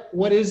what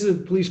is it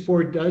the police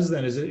board does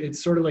then? Is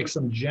it's sort of like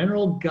some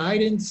general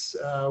guidance?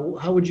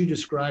 How would you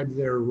describe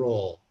their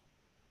role?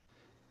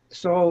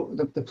 So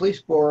the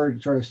police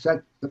board sort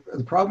of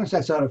the province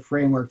sets out a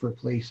framework for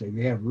policing.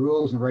 They have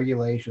rules and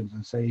regulations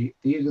and say,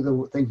 these are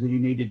the things that you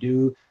need to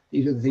do.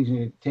 These are the things you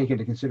need to take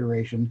into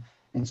consideration.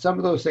 And some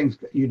of those things,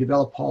 you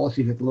develop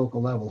policies at the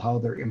local level, how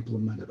they're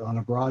implemented on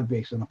a broad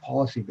basis, on a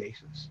policy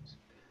basis.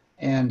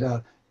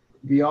 And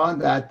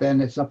beyond that,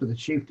 then it's up to the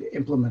chief to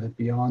implement it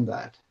beyond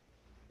that.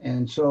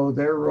 And so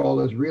their role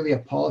is really a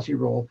policy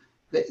role.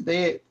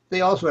 They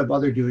also have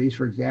other duties.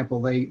 For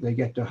example, they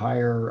get to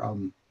hire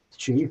the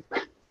chief.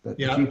 The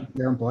chief,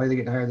 their employee, they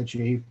get to hire the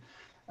chief.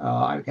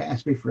 I can't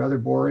speak for other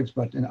boards,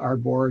 but in our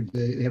board,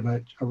 they have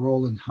a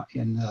role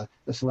in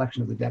the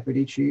selection of the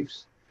deputy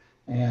chiefs.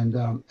 And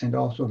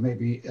also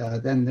maybe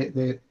then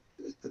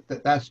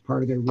that's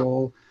part of their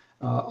role.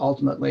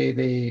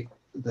 Ultimately,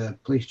 the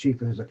police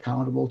chief is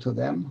accountable to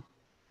them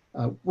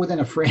within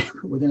a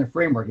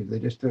framework. They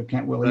just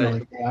can't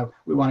willy-nilly say,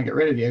 we want to get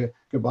rid of you,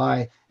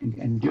 goodbye,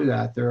 and do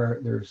that.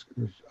 There's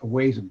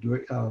ways of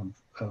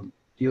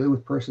dealing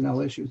with personnel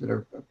issues that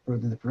are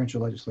within the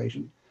provincial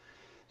legislation.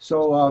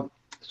 So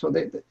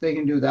they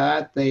can do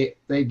that. They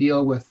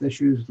deal with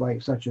issues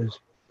such as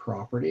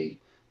property,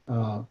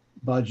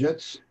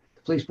 budgets.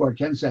 The police board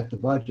can set the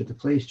budget. The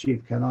police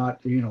chief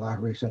cannot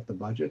unilaterally set the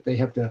budget. They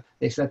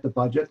set the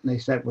budget, and they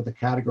set what the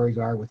categories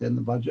are within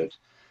the budget.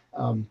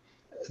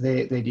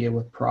 They deal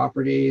with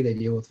property. They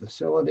deal with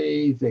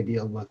facilities. They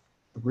deal with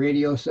the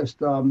radio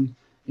system.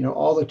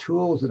 All the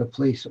tools that a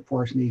police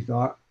force needs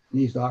to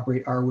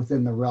operate are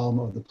within the realm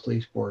of the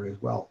police board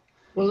as well.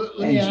 Well,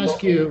 let me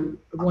ask you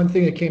one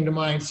thing that came to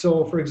mind.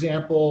 So, for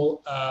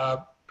example,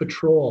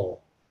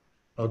 patrol.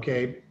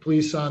 Okay,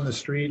 police on the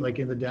street, like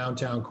in the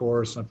downtown core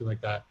or something like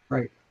that.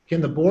 Right.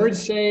 Can the board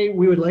say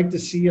we would like to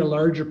see a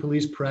larger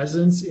police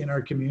presence in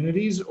our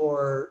communities,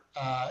 or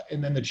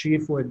and then the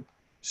chief would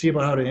see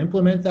about how to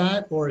implement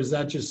that, or is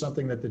that just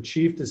something that the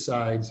chief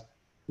decides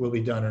will be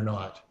done or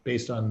not,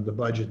 based on the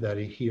budget that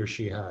he or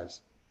she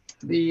has?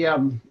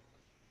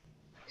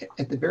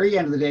 At the very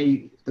end of the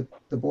day,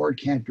 the board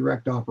can't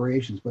direct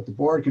operations, but the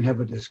board can have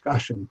a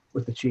discussion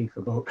with the chief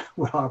about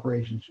what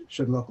operations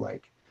should look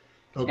like.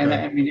 Okay. And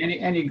I mean,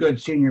 any good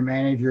senior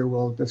manager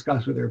will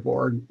discuss with their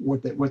board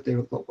what they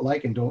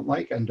like and don't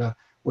like, and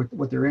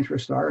what their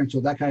interests are, and so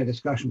that kind of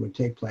discussion would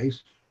take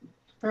place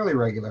fairly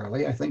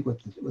regularly, I think,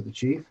 with the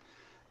chief.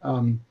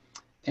 But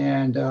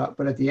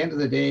at the end of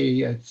the day,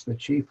 it's the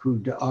chief who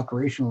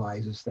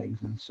operationalizes things,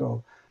 and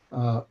so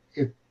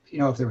if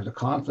there was a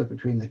conflict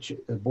between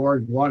the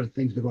board wanted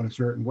things to go in a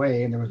certain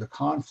way, and there was a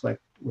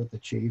conflict with the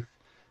chief,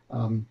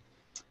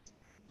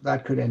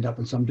 that could end up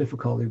in some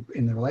difficulty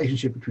in the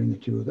relationship between the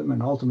two of them.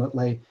 And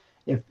ultimately,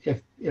 if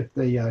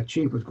the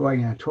chief was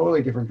going in a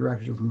totally different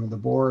direction from the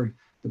board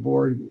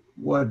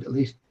would, at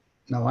least,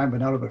 now I've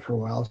been out of it for a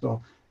while,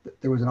 so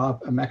there was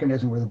a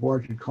mechanism where the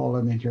board could call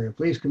in the Ontario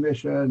Police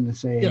Commission and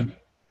say,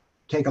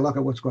 take a look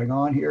at what's going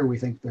on here. We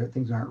think that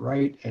things aren't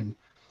right, and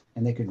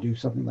they could do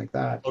something like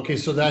that. Okay,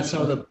 so that's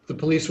how the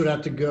police would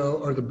have to go,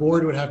 or the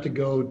board would have to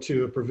go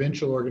to a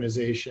provincial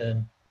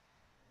organization.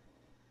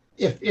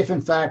 If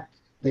in fact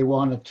they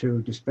wanted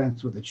to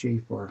dispense with the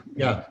chief, or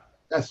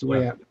that's the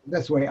way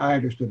I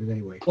understood it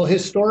anyway. Well,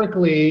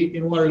 historically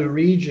in Waterloo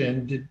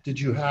Region, did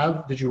you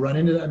run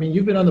into that? I mean,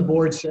 you've been on the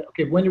board.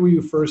 Okay, when were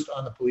you first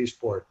on the police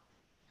board?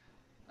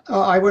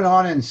 I went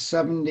on in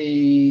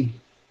 80.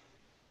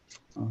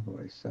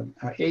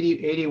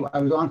 I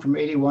was on from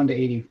 81 to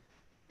 80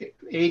 to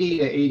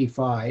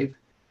 85,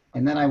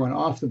 and then I went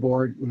off the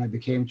board when I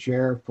became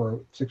chair for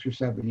 6 or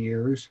 7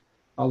 years.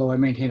 Although I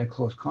maintained a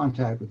close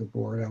contact with the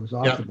board, I was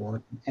off the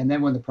board. And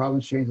then when the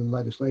province changed the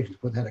legislation to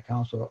put the head of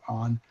council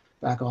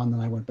back on, then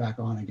I went back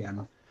on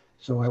again.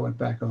 So I went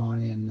back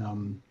on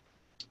in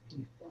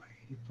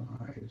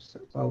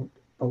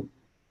 85,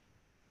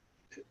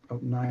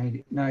 about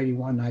 90,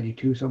 91,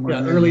 92, somewhere.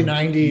 Yeah, early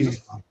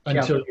 90s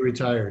until you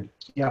retired.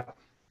 Yeah.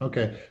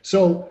 Okay.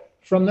 So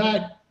from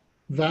that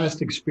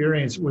vast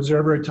experience, was there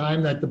ever a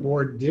time that the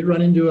board did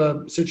run into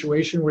a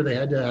situation where they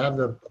had to have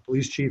the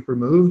police chief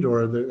removed,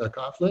 or a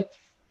conflict?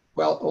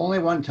 Well, only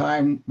one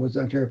time was the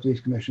Ontario Police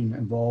Commission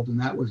involved, and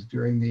that was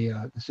during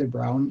the Sid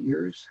Brown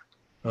years.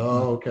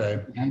 Oh, okay.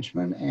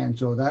 Henchman, and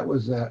so that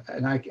was,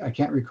 and I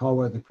can't recall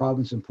whether the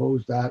province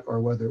imposed that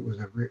or whether it was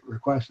a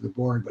request of the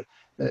board, but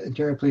the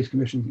Ontario Police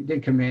Commission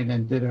did come in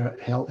and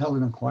held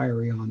an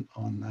inquiry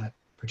on that.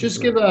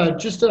 Just give a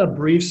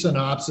brief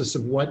synopsis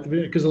of what,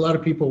 because a lot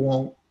of people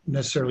won't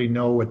necessarily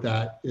know what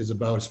that is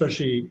about,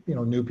 especially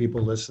new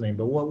people listening.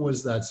 But what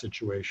was that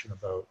situation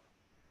about?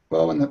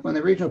 Well, when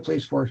the regional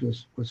police force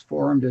was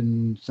formed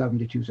in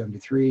 72,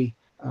 73,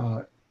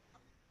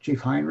 Chief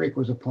Heinrich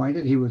was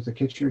appointed. He was the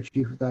Kitchener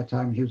chief at that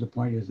time, and he was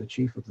appointed as the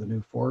chief of the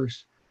new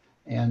force.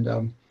 And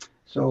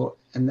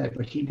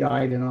but he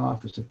died in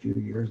office a few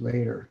years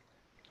later.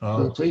 Oh.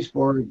 So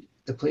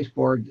the police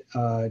board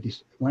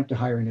went to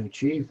hire a new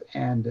chief,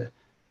 and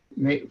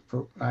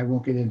I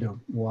won't get into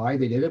why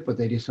they did it, but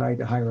they decided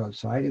to hire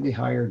outside, and they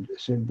hired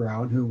Sid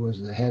Brown, who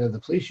was the head of the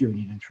police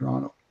union in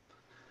Toronto.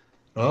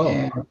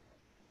 Oh.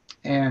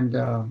 And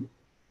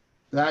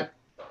that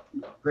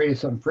created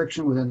some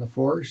friction within the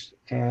force,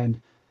 and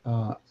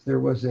there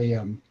was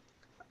the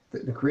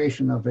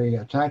creation of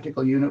a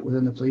tactical unit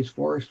within the police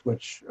force,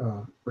 which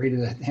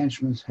raided a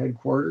henchman's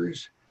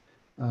headquarters.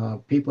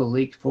 People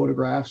leaked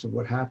photographs of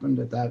what happened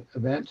at that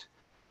event.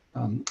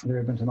 There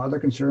have been some other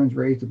concerns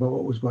raised about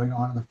what was going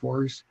on in the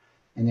force,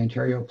 and the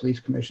Ontario Police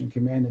Commission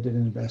came in and did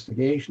an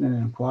investigation and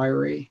an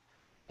inquiry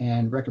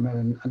and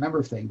recommended a number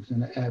of things.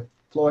 And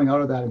flowing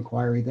out of that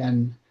inquiry,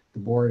 then the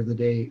board of the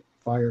day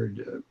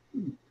fired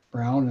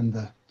Brown, and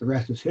the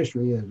rest is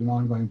history. It's an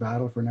ongoing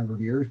battle for a number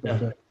of years.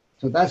 But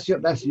so that's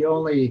the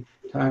only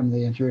time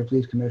the Ontario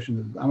Police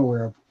Commission, I'm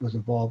aware of, was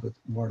involved with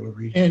Waterloo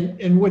Region.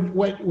 And what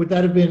would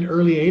that have been,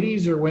 early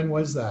 80s, or when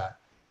was that?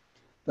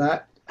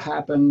 That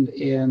happened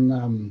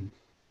in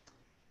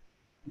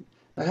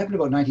That happened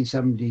about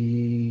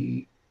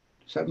 1970,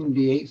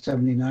 78,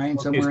 79,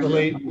 Okay, somewhere so in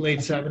there. late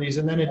 70s,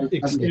 and then it 70.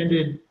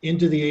 extended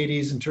into the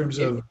 80s in terms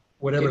It, of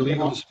whatever it went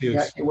legal on, yeah,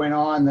 disputes. it went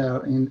on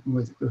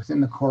within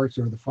the courts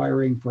or the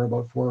firing for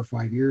about 4 or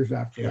 5 years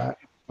after Yeah. that.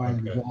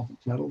 Finally Okay. resolved and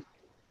settled.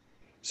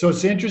 So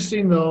it's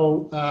interesting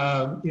though,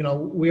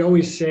 we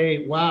always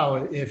say,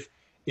 wow, if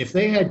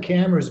they had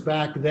cameras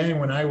back then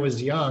when I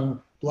was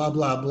young, blah,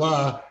 blah,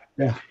 blah.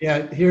 Yeah.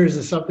 Yeah,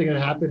 here's something that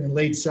happened in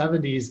late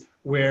 70s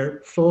where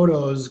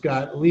photos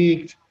got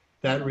leaked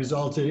that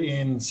resulted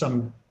in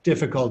some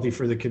difficulty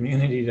for the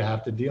community to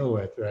have to deal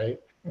with, right?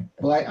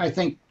 Well, I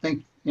think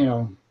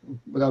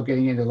without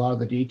getting into a lot of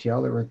the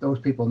detail, there were those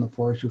people in the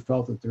force who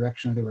felt that the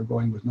direction they were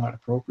going was not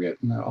appropriate,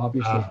 and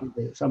obviously Ah,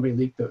 somebody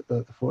leaked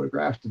the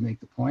photographs to make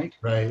the point.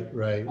 right,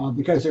 right.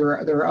 Because there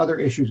were other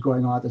issues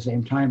going on at the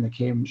same time that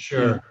came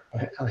Sure.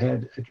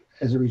 ahead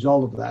as a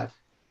result of that.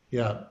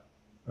 Yeah.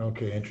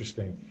 Okay,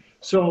 interesting.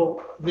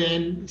 So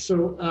then,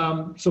 so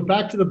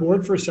back to the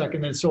board for a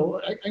second. And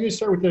so I'm going to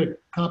start with the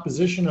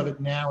composition of it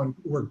now and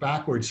work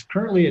backwards.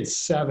 Currently, it's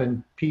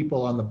 7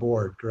 people on the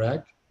board,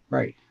 correct?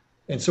 Right.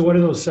 And so, what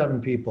are those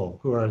 7 people?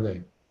 Who are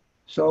they?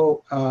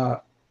 So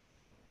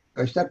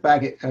I stepped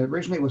back.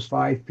 Originally, it was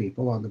 5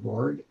 people on the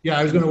board. Yeah,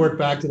 I was going to work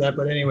back to that,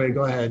 but anyway,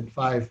 go ahead.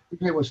 5.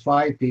 Originally, it was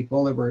 5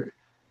 people. There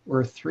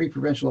were 3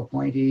 provincial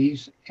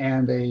appointees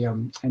and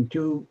and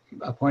 2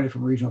 appointed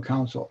from regional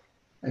council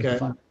as the Okay.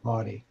 funding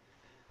body.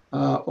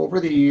 Over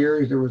the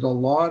years, there was a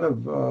lot of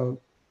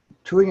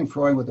toing and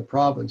froing with the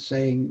province,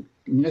 saying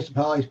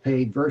municipalities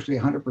paid virtually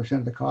 100%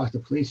 of the cost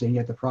of policing,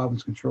 yet the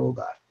province controlled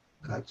that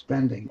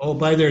spending. Oh,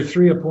 by their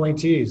 3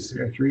 appointees.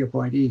 There are 3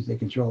 appointees; they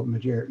control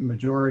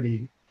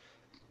majority.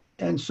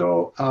 And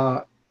so,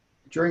 I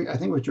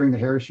think it was during the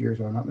Harris years,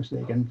 if I'm not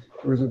mistaken,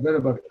 there was a bit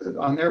of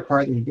on their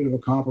part, there was a bit of a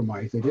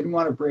compromise. They didn't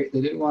want to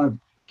they didn't want to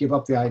give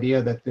up the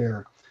idea that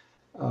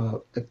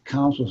the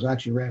councils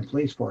actually ran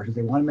police forces.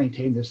 They want to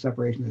maintain this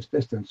separation, this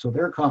distance. So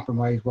their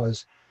compromise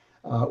was,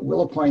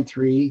 we'll appoint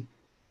 3,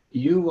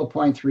 you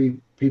appoint 3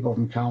 people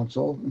from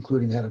council,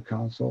 including the head of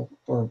council,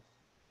 or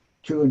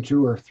 2 and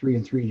 2 or 3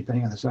 and 3,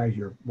 depending on the size of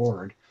your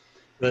board.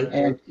 Right.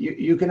 And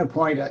you can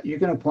appoint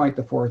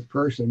the 4th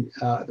person.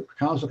 The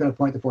council can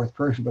appoint the 4th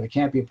person, but it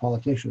can't be a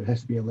politician. It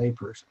has to be a lay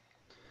person.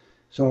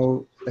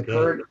 So the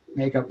current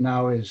makeup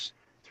now is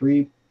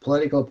 3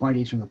 political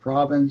appointees from the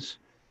province,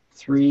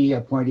 3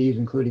 appointees,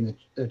 including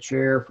the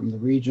chair from the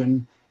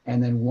region,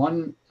 and then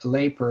 1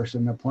 lay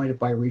person appointed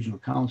by regional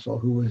council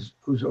whose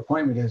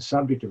appointment is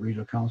subject to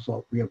regional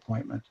council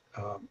reappointment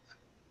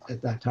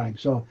at that time.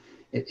 So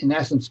it, in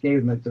essence,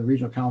 gave them the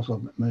regional council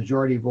a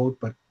majority vote,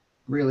 but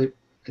really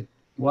it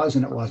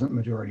wasn't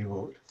majority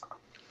vote.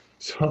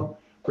 So,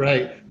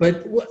 right.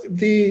 But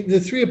the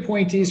 3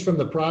 appointees from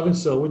the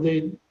province, though,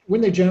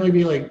 wouldn't they generally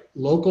be like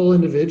local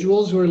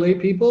individuals who are lay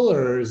people,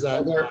 or is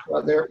that?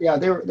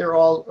 They're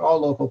all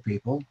local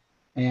people,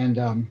 and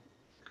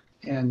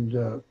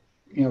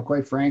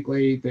quite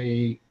frankly,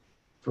 they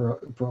for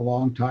a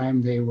long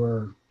time they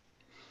were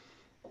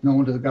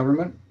known to the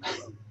government.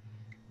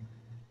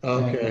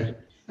 Okay.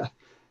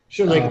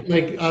 Sure.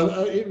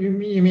 You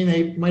mean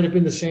they might have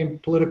been the same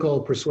political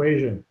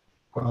persuasion?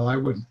 Well, I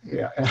would,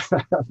 yeah,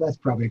 that's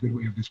probably a good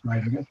way of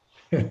describing it.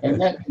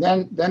 And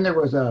then there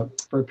was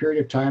for a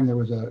period of time, there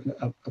was a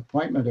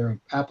appointment or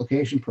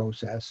application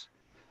process.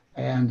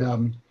 And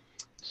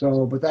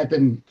but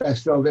that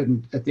still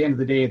didn't, at the end of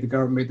the day, the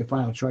government made the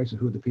final choice of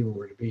who the people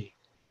were to be.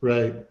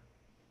 Right.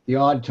 The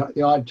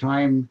odd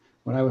time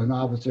when I was an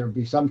officer, there would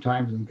be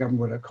sometimes when the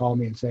government would call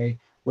me and say,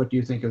 what do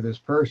you think of this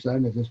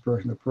person? Is this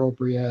person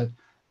appropriate?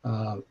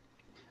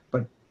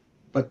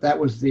 But that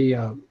was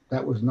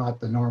not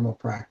the normal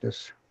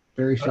practice.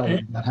 Very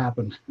seldom that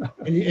happened.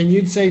 And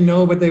you'd say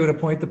no, but they would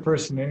appoint the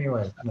person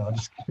anyway. No, I'm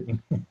just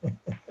kidding.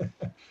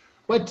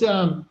 But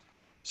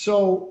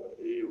so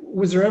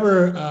was there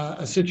ever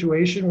a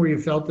situation where you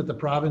felt that the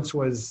province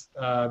was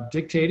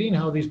dictating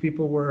how these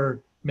people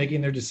were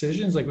making their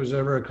decisions? Like, was there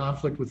ever a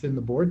conflict within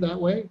the board that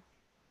way?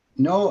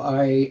 No,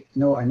 I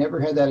never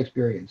had that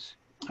experience.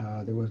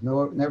 There was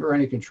never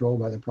any control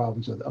by the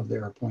province of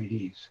their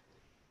appointees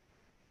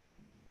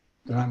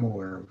that I'm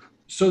aware of.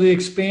 So the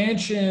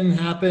expansion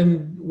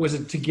happened, was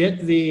it to get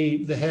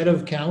the head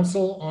of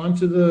council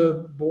onto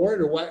the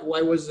board, or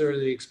why was there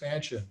the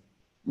expansion?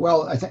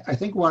 Well, I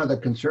think one of the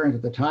concerns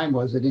at the time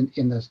was that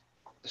in the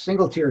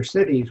single tier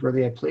cities where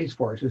they had police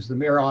forces, the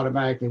mayor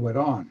automatically went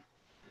on.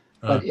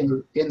 But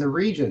in the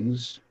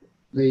regions,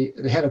 the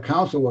head of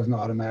council wasn't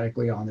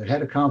automatically on. The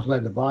head of council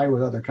had to vie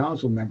with other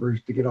council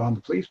members to get on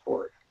the police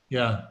board.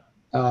 Yeah.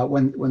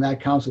 When that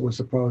council was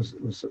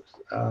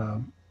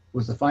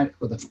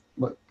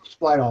what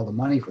supplied all the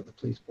money for the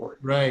police board.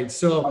 Right.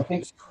 So I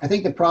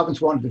think the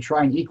province wanted to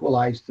try and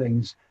equalize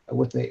things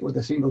with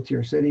the single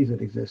tier cities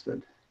that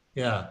existed.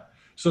 Yeah.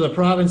 So the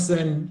province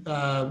then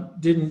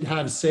didn't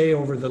have say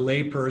over the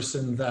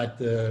layperson that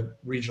the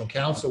regional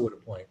council would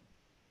appoint.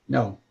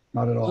 No,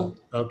 not at all.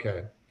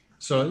 Okay.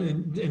 So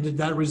and did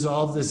that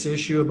resolve this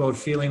issue about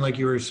feeling like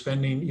you were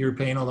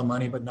paying all the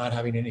money but not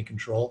having any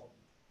control?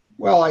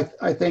 Well,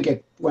 I think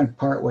it went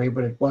part way,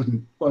 but it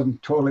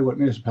wasn't totally what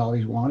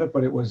municipalities wanted,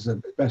 but it was the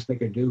best they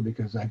could do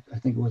because I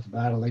think it was a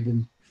battle. They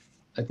didn't,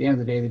 at the end of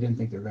the day, they didn't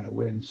think they were going to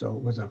win. So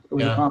it was a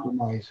Yeah.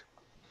 compromise.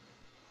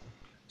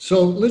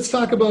 So let's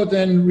talk about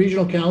then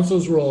regional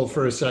council's role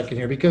for a second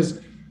here, because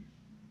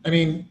I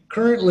mean,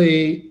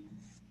 currently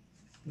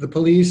the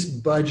police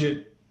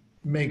budget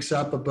makes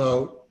up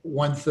about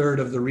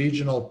 1/3 of the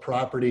regional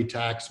property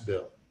tax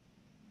bill.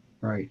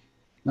 Right.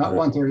 Not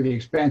Right. 1/3 of the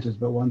expenses,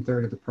 but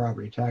 1/3 of the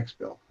property tax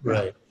bill.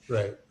 Right,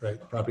 right.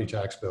 Property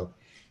tax bill.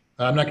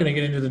 I'm not going to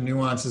get into the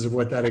nuances of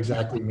what that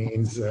exactly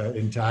means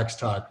in tax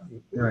talk,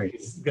 Right.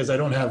 because I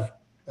don't have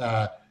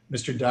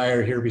Mr.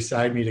 Dyer here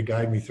beside me to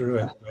guide me through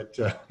it, but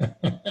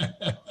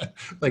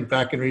like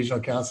back in regional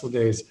council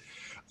days.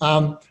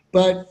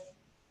 But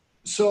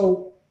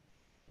so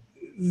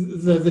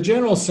the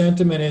general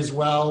sentiment is,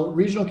 well,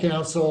 regional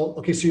council.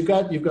 Okay, so you've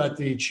got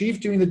the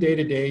chief doing the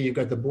day-to-day. You've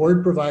got the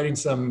board providing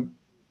some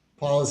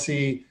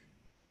policy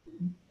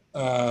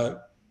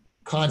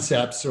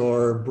concepts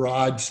or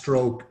broad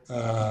stroke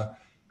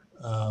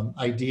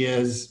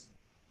ideas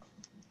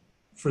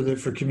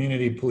for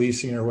community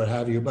policing or what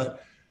have you.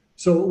 But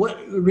so what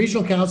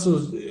regional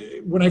councils,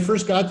 when I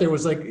first got there,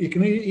 was like you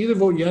can either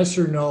vote yes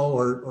or no,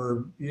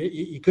 or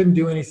you couldn't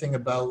do anything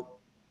about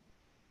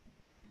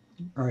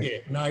Right.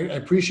 it. And I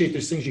appreciate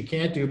there's things you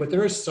can't do, but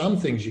there are some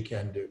things you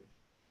can do.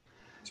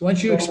 So why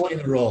don't you explain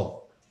the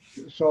role?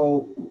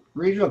 So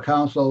regional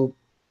council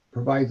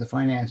provides the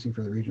financing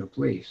for the regional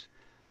police.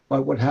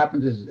 But what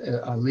happens is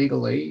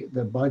legally,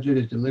 the budget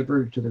is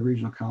delivered to the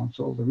regional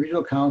council. The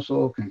regional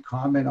council can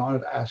comment on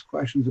it, ask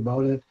questions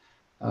about it,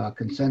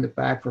 can send it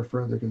back for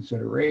further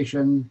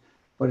consideration.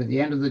 But at the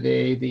end of the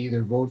day, they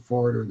either vote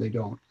for it or they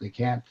don't. They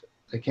can't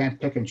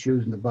pick and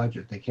choose in the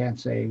budget. They can't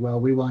say, well,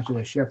 we want you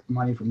to shift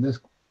money from this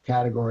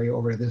category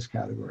over to this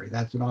category.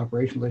 That's an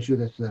operational issue.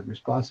 That's the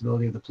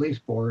responsibility of the police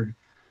board,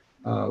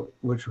 who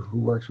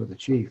works with the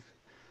chief.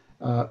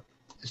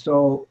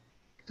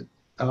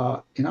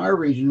 In our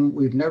region,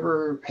 we've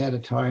never had a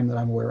time that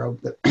I'm aware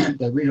of that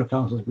the regional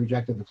council has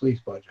rejected the police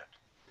budget.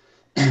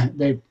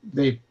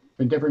 They've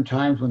been different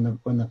times when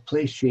the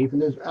police chief,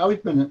 and there's always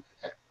been,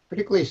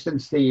 particularly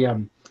since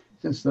the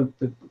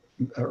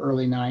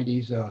early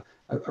 90s, a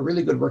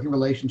really good working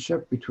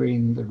relationship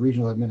between the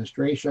regional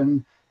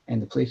administration and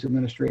the police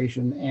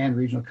administration and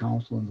regional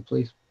council and the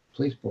police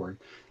board.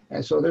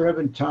 And so there have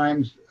been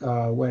times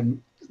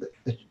when,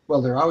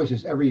 there always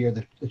is every year,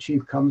 the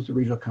chief comes to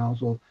regional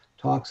council,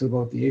 talks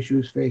about the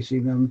issues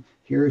facing them.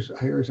 Here's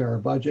our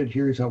budget.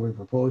 Here's how we're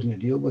proposing to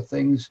deal with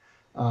things.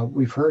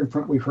 We've heard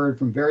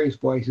from various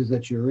voices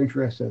that you're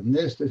interested in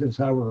this. This is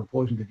how we're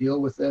proposing to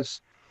deal with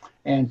this.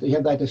 And they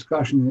have that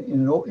discussion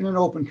in an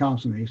open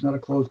council meeting. It's not a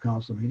closed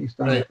council meeting. It's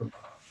done Right. open.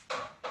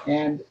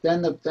 And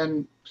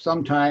then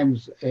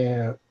sometimes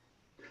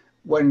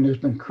when there's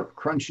been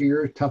crunch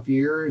years, tough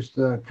years,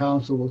 the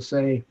council will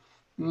say,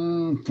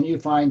 can you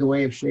find a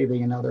way of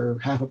shaving another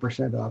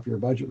 0.5% off your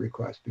budget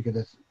request, because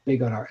it's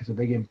a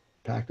big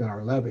impact on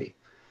our levy.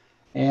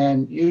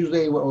 And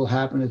usually what will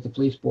happen is the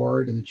police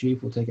board and the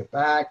chief will take it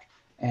back.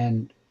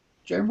 And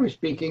generally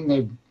speaking,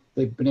 they've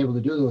been able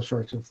to do those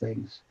sorts of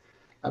things.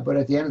 But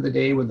at the end of the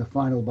day, when the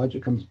final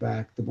budget comes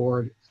back,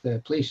 the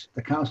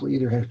council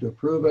either has to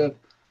approve it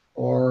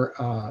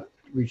or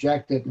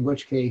reject it, in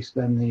which case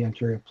then the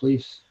Ontario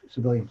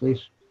Civilian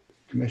Police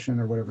Commission,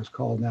 or whatever it's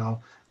called now,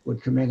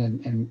 would come in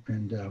and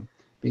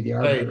be the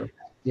arbiter. Right. At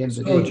the end of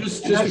the day.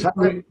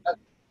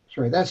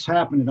 That's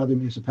happened in other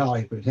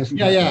municipalities, but it hasn't.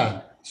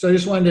 Yeah. So I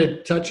just wanted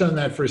to touch on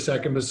that for a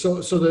second. But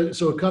so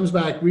it comes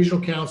back. Regional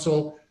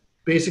council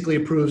basically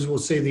approves, we'll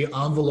say, the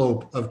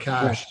envelope of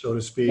cash, so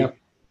to speak,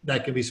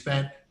 that can be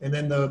spent, and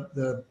then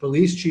the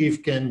police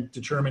chief can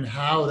determine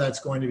how that's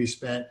going to be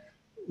spent.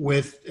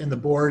 And the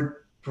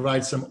board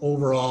provides some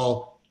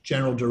overall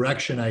general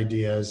direction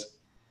ideas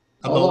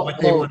about what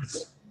they want to.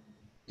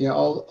 Yeah,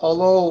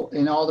 although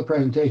in all the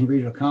presentations,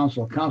 regional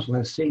council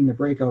has seen the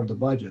breakout of the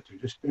budget.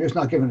 They're just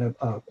not given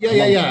a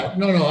Yeah.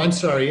 No, I'm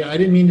sorry. I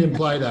didn't mean to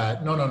imply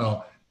that.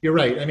 No. You're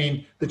right. I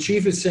mean, the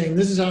chief is saying,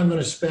 this is how I'm going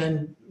to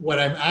spend what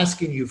I'm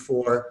asking you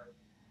for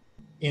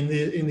in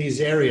these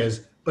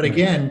areas. But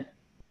again,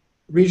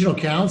 regional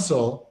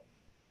council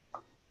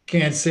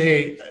can't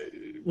say,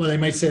 well, they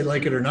might say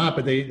like it or not,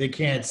 but they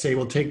can't say,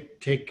 well, take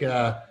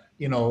 $10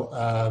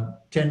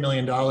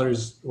 million.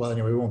 Well,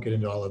 anyway, we won't get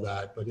into all of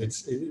that, but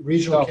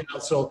regional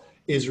council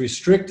is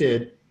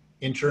restricted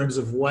in terms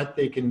of what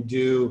they can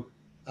do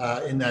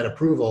in that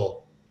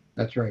approval.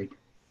 That's right.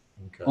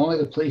 Okay. Only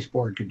the police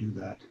board could do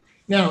that.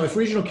 Now, if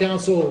regional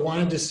council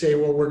wanted to say,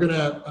 well, we're going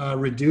to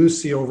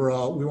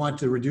we want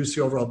to reduce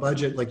the overall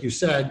budget, like you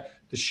said,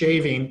 the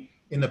shaving,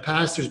 in the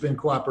past, there's been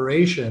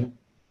cooperation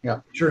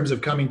in terms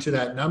of coming to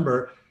that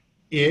number.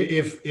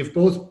 If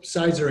both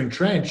sides are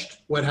entrenched,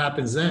 what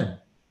happens then?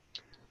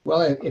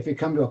 Well, if you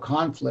come to a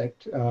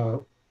conflict,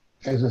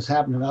 as has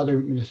happened in other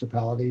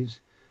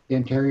municipalities, the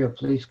Ontario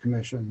Police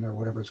Commission, or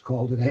whatever it's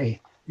called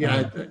today.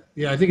 I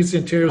think it's the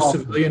Ontario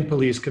Civilian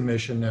Police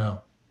Commission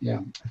now. Yeah,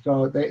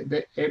 so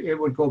it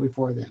would go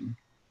before them.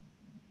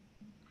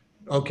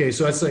 Okay,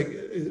 so that's like,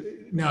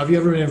 now, have you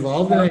ever been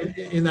involved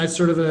in that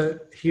sort of a No,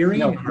 hearing?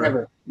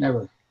 never,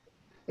 never.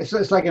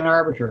 It's like an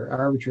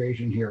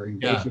arbitration hearing,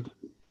 Yeah, basically.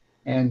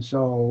 And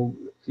so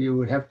you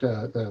would have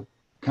to, the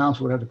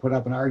council would have to put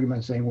up an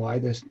argument saying why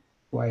this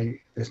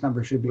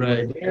number should be what right,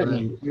 it is. right,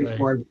 And the police right,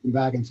 board would come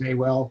back and say,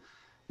 well,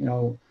 you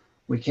know,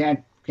 we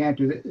can't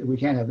do this. We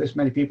can't have this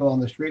many people on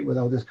the street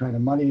without this kind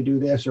of money to do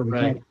this, or we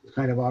can't right. do this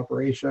kind of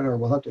operation, or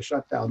we'll have to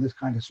shut down this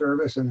kind of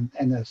service. And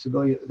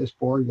this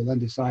board will then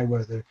decide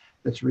whether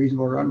it's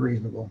reasonable or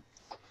unreasonable.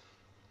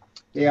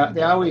 They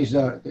always,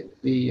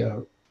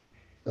 the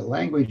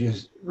language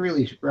is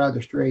really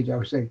rather strange. I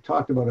would say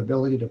talked about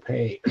ability to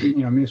pay.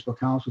 Municipal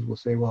councils will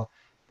say, well,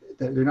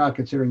 they're not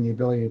considering the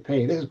ability to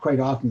pay. This is quite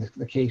often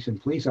the case in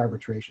police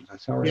arbitrations.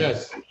 That's how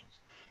Yes.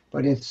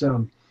 but it's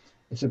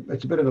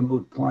a bit of a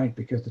moot point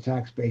because the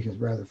tax base is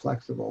rather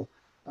flexible,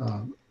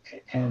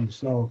 and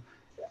so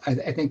I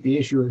think the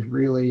issue is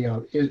really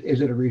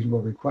is it a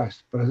reasonable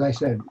request? But as I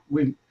said,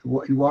 we in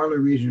Waterloo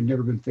Region have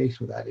never been faced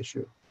with that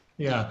issue.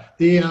 Yeah.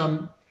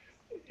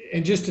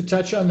 And just to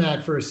touch on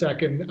that for a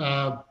second,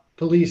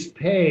 police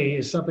pay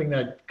is something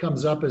that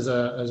comes up as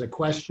a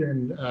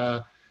question.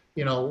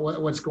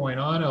 What's going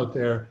on out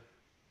there,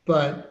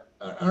 but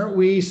aren't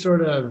we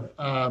sort of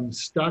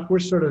stuck?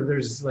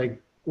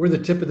 We're the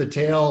tip of the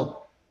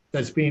tail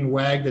that's being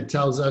wagged that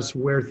tells us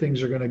where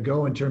things are going to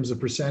go in terms of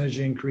percentage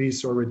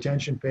increase or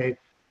retention pay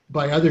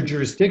by other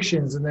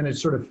jurisdictions, and then it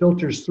sort of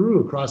filters through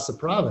across the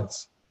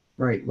province.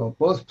 Right. Well,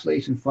 both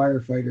police and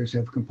firefighters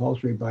have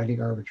compulsory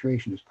binding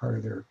arbitration as part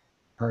of their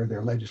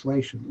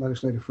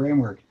legislative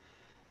framework.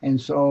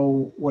 And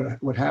so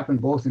what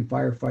happened both in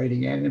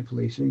firefighting and in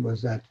policing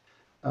was that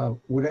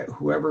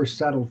whoever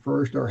settled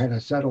first or had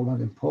a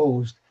settlement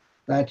imposed,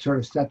 that sort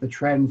of set the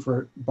trend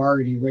for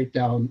bargaining right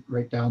down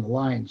the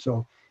line.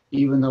 So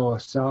even though a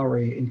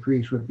salary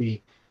increase would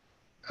be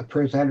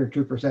 1% or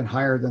 2%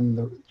 higher than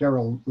the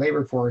general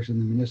labor force in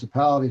the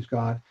municipalities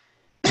got,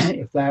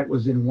 if that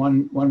was in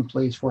one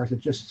police force, it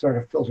just sort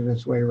of filtered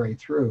its way right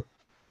through.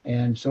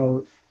 And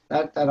so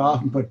that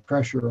often put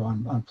pressure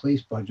on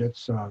police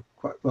budgets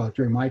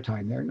during my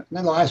time there. And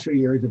then the last few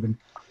years have been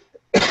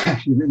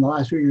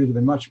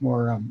much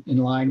more in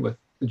line with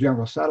the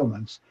general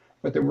settlements.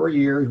 But there were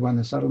years when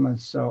the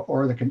settlements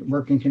or the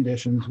working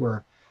conditions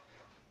were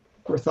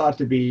thought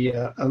to be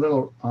a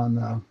little on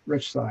the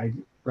rich side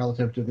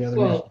relative to the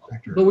other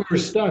sector. But we were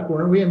stuck,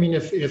 weren't we? I mean,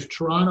 if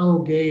Toronto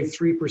gave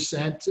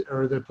 3%,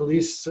 or the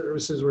police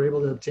services were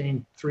able to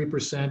obtain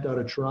 3% out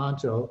of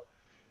Toronto,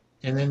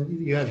 and then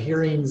you have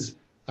hearings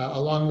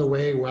along the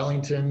way,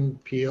 Wellington,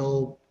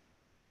 Peel,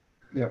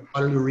 Yep.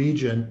 Waterloo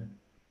Region,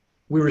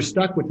 we were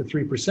stuck with the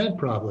 3%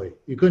 probably.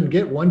 You couldn't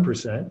get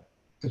 1%.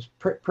 It's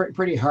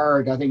pretty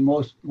hard. I think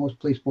most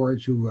police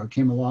boards who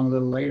came along a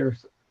little later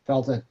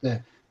felt that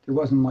there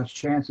wasn't much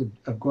chance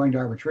of going to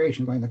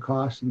arbitration, going the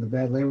costs and the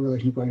bad labor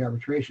relations going to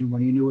arbitration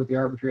when you knew what the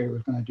arbitrator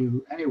was going to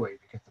do anyway,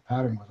 because the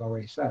pattern was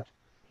already set.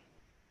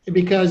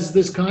 Because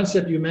this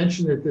concept you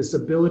mentioned, that this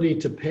ability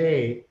to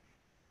pay,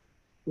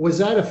 was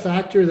that a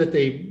factor that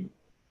they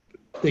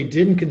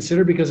didn't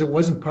consider because it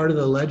wasn't part of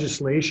the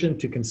legislation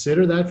to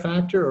consider that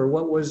factor, or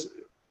what was?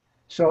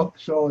 So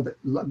the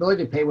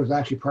ability to pay was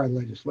actually part of the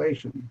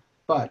legislation,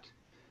 but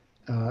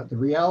the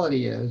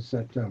reality is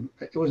that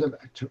it was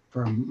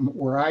from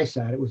where I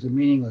sat, it was a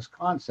meaningless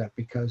concept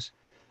because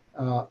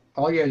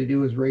all you had to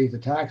do was raise the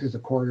taxes a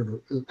quarter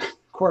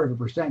of a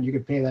percent. You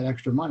could pay that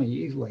extra money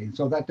easily, and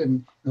so that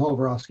didn't, the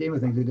overall scheme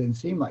of things, it didn't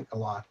seem like a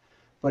lot,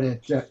 but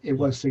it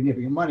was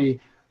significant money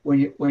when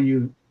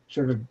you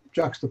sort of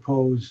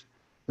juxtapose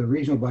the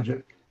regional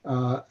budget,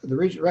 the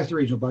rest of the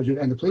regional budget,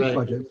 and the police Right.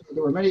 budget.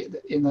 There were many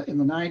in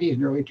the 90s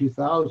and early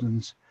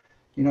 2000s.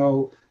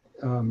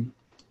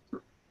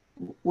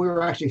 We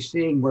were actually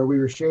seeing where we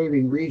were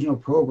shaving regional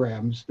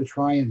programs to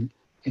try and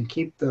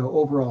keep the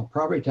overall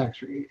property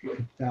tax rate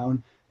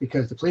down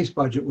because the police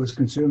budget was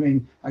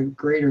consuming a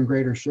greater and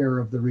greater share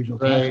of the regional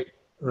tax.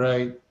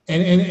 Right.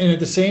 And at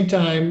the same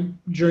time,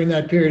 during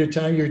that period of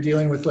time, you're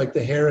dealing with like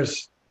the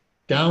Harris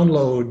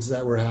downloads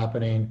that were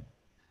happening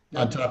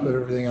on top of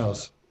everything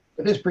else.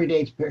 But this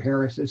predates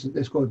Harris.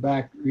 This goes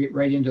back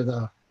right into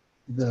the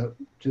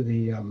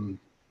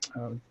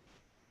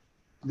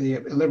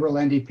Liberal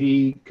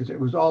NDP, because it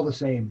was all the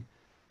same.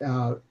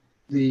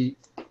 The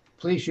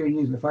police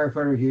unions and the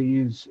firefighters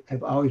unions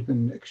have always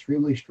been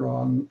extremely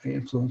strong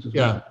influences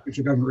on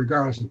the government,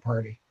 regardless of the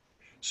party.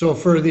 So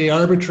for the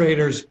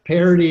arbitrators,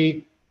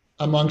 parity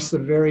amongst the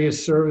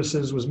various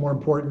services was more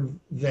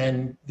important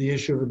than the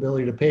issue of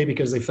ability to pay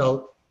because they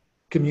felt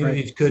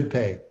communities could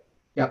pay.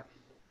 Yep.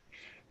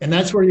 And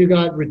that's where you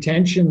got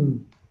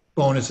retention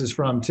bonuses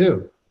from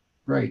too.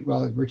 Right.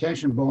 Well, the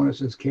retention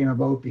bonuses came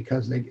about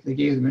because they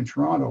gave them in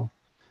Toronto.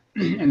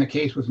 And the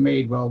case was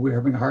made, well, we're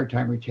having a hard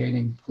time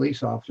retaining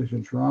police officers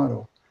in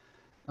Toronto.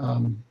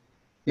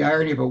 The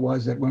irony of it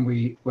was that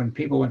when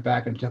people went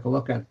back and took a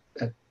look at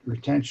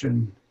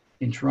retention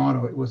in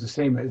Toronto, it was the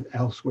same as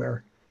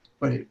elsewhere.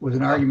 But it was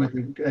an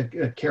argument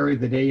that carried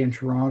the day in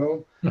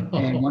Toronto.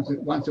 And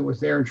once it was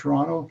there in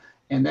Toronto,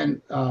 and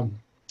then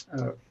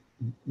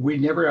we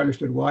never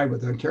understood why,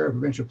 but the Ontario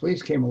Provincial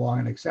Police came along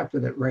and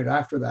accepted it right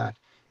after that.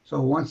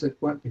 So once it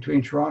went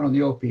between Toronto and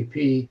the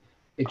OPP,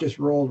 it just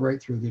rolled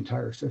right through the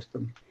entire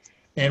system.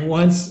 And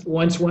once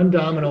one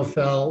domino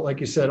fell, like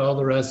you said, all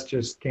the rest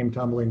just came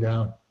tumbling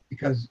down.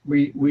 Because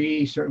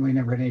we certainly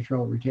never had any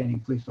trouble retaining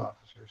police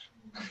officers.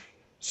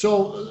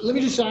 So let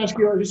me just ask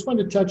you, I just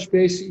wanted to touch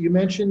base. You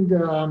mentioned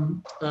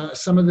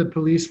some of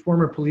the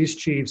former police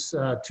chiefs,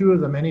 two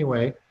of them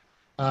anyway.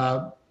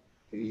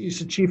 You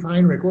said Chief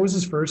Heinrich. What was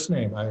his first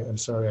name? I'm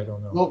sorry, I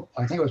don't know. Well,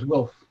 I think it was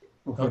Wilf.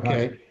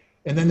 Okay.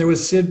 And then there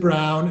was Sid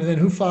Brown. And then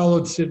who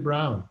followed Sid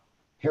Brown?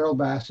 Harold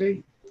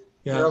Bassey.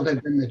 Yeah. Harold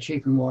had been the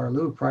chief in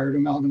Waterloo prior to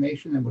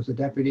amalgamation and was a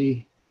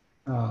deputy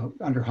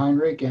under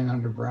Heinrich and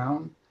under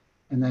Brown.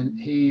 And then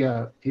he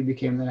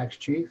became the next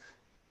chief,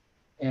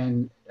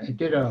 and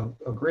did a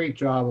great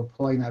job of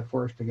pulling that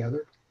force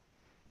together.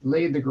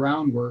 Laid the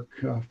groundwork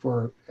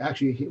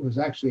it was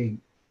actually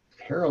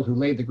Harold who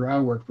laid the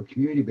groundwork for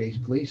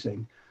community-based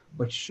policing,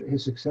 which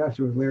his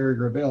successor was Larry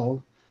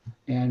Greville,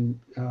 and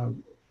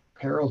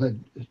Harold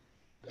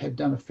had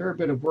done a fair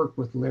bit of work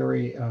with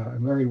Larry,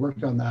 and Larry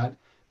worked on that.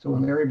 So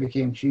when Larry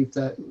became chief,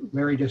 that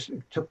Larry just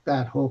took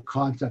that whole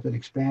concept and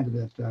expanded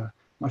it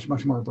much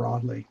more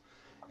broadly.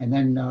 And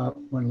then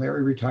when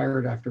Larry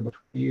retired after about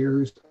 20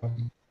 years,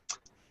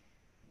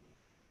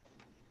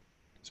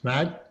 it's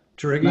Matt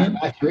Turigian?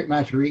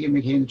 Matt Turigian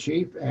became the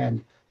chief,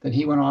 and then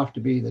he went off to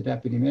be the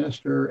deputy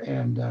minister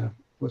and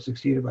was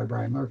succeeded by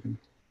Brian Larkin.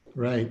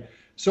 Right.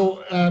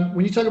 So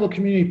when you talk about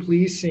community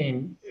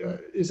policing,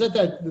 is that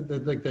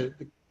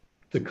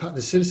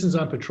the Citizens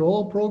on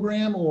Patrol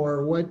program,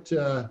 or what?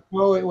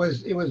 No, it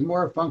was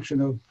more a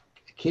function of,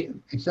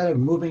 instead of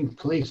moving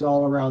police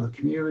all around the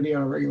community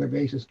on a regular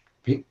basis,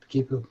 keep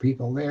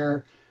people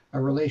there,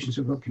 a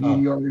relationship with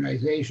community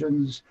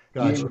organizations,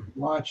 neighborhood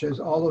watches,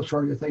 all those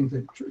sorts of things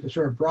that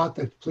sort of brought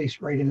the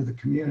police right into the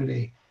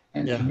community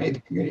and made the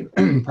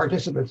community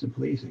participants in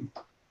policing.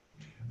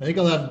 I think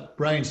I'll have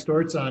Brian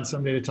Stortz on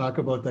someday to talk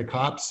about the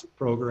COPS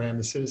program,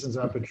 the Citizens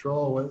on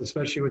Patrol,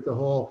 especially with the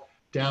whole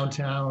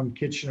downtown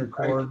Kitchener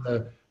core,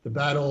 right. the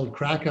bad old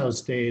crack house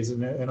days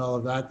and all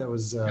of that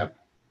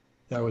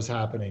was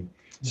happening.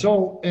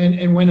 So,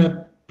 and when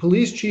a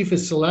police chief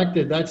is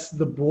selected, that's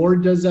the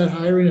board does that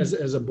hiring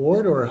as a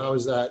board, or how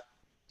is that?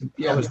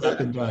 How has that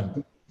been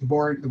done? The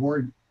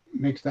board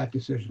makes that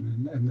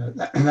decision,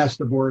 and that's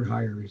the board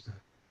hire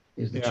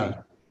is the chief.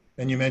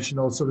 And you mentioned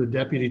also the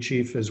deputy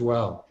chief as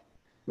well.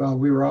 Well,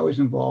 we were always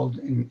involved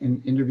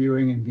in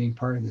interviewing and being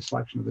part of the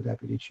selection of the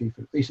deputy chief,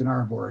 at least in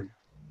our board.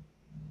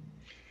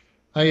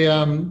 I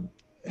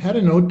had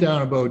a note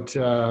down about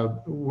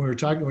we were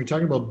talking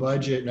about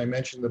budget, and I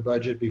mentioned the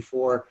budget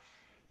before.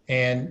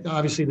 And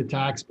obviously the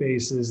tax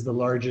base is the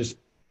largest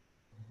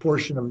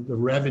portion of the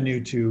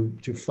revenue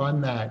to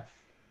fund that.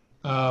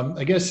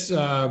 I guess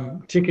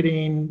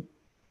ticketing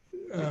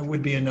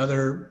would be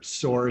another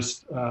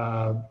source.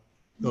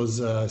 There's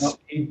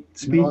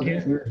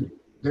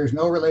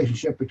no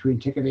relationship between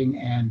ticketing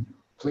and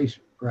police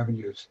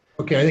revenues.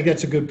 Okay, I think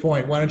that's a good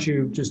point. Why don't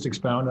you just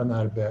expound on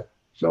that a bit?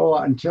 So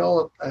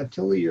until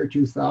the year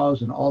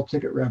 2000, all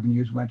ticket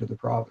revenues went to the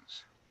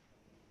province.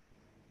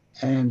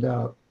 And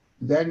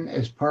then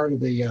as part of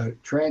the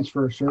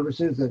transfer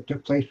services that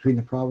took place between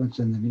the province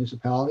and the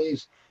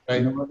municipalities,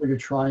 right, in order to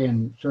try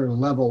and sort of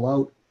level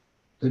out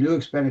the new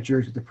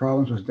expenditures that the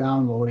province was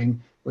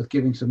downloading with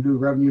giving some new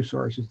revenue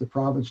sources, the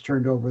province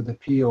turned over the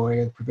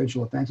POA, the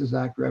Provincial Offences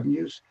Act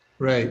revenues,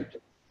 right,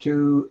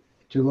 to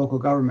local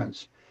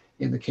governments.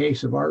 In the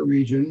case of our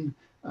region,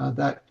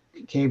 that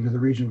came to the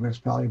regional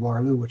municipality of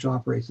Waterloo, which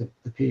operates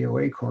the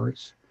POA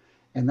courts,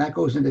 and that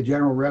goes into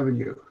general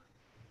revenue.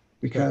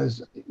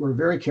 Because we're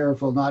very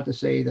careful not to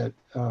say that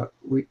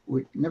we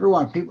never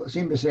want people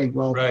seem to say,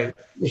 well, right,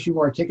 issue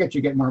more tickets, you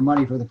get more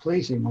money for the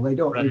policing. Well, they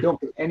don't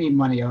get any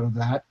money out of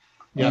that,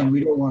 and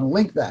we don't want to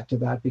link that to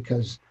that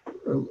because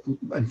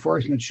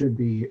enforcement should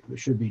be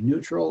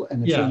neutral,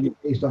 and it should be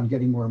based on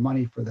getting more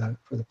money for the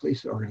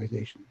police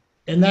organization.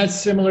 And that's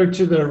similar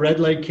to the red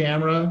light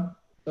camera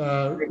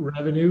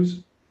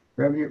revenues.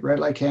 Red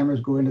light cameras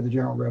go into the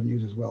general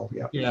revenues as well.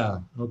 Yeah. Yeah.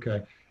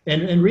 Okay.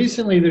 And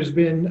recently there's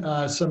been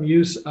some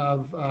use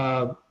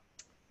of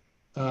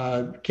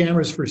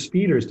cameras for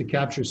speeders to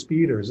capture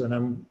speeders, and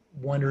I'm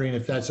wondering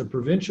if that's a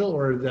provincial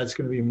or that's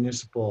going to be a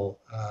municipal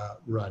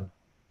run.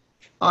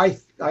 I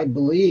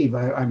believe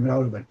I'm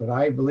out of it, but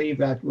I believe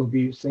that will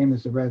be the same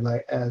as the red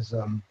light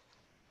the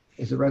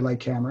red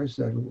light cameras.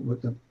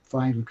 With the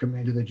fines would come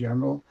into the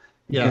general.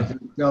 Yeah.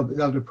 They'll be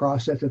able to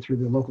process it through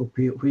the local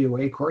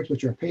POA courts,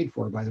 which are paid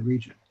for by the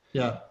region.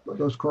 Yeah. But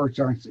those courts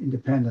aren't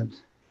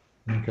independent.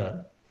 Okay.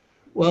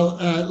 Well,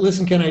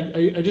 listen, Ken,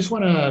 I just we're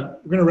going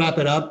to wrap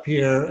it up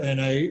here,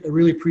 and I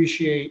really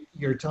appreciate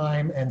your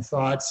time and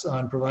thoughts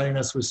on providing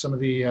us with some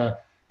of the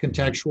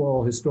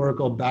contextual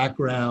historical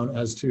background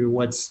as to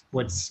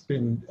what's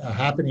been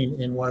happening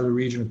in Waterloo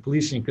Region with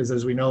policing, because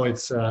as we know,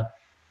 it's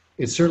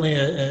certainly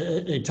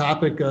a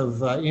topic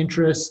of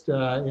interest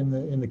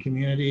in the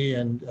community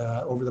and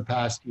over the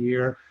past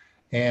year,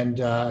 and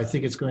I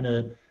think it's going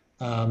to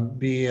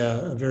be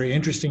a very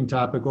interesting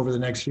topic over the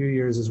next few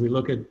years as we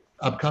look at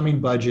upcoming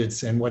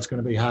budgets and what's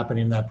going to be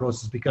happening in that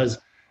process. Because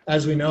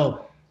as we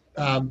know,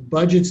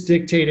 budgets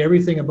dictate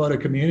everything about a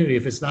community.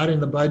 If it's not in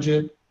the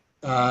budget,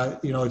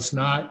 it's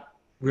not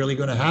really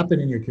going to happen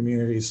in your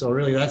community. So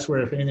really that's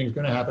where, if anything's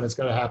going to happen, it's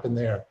got to happen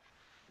there.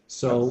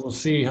 So we'll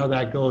see how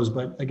that goes.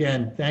 But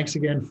again, thanks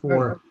again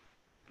for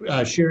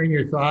sharing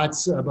your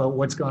thoughts about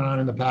what's gone on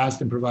in the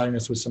past and providing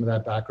us with some of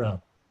that background.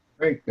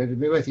 Great. Good to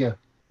be with you.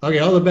 Okay,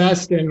 all the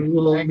best, and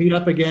we'll meet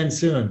up again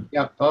soon.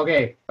 Yep.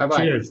 Okay. Bye-bye.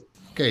 Cheers.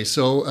 Okay,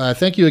 so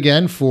thank you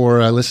again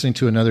for listening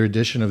to another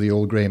edition of the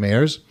Old Grey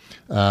Mares.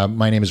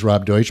 My name is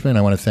Rob Deutschman.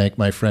 I want to thank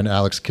my friend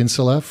Alex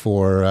Kinsella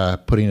for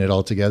putting it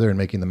all together and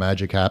making the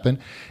magic happen.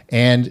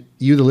 And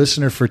you, the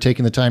listener, for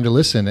taking the time to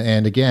listen.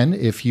 And again,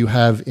 if you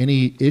have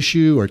any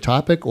issue or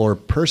topic or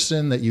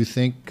person that you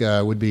think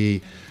would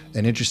be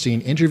an interesting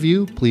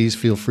interview, please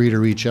feel free to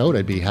reach out.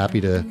 I'd be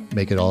happy to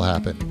make it all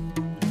happen.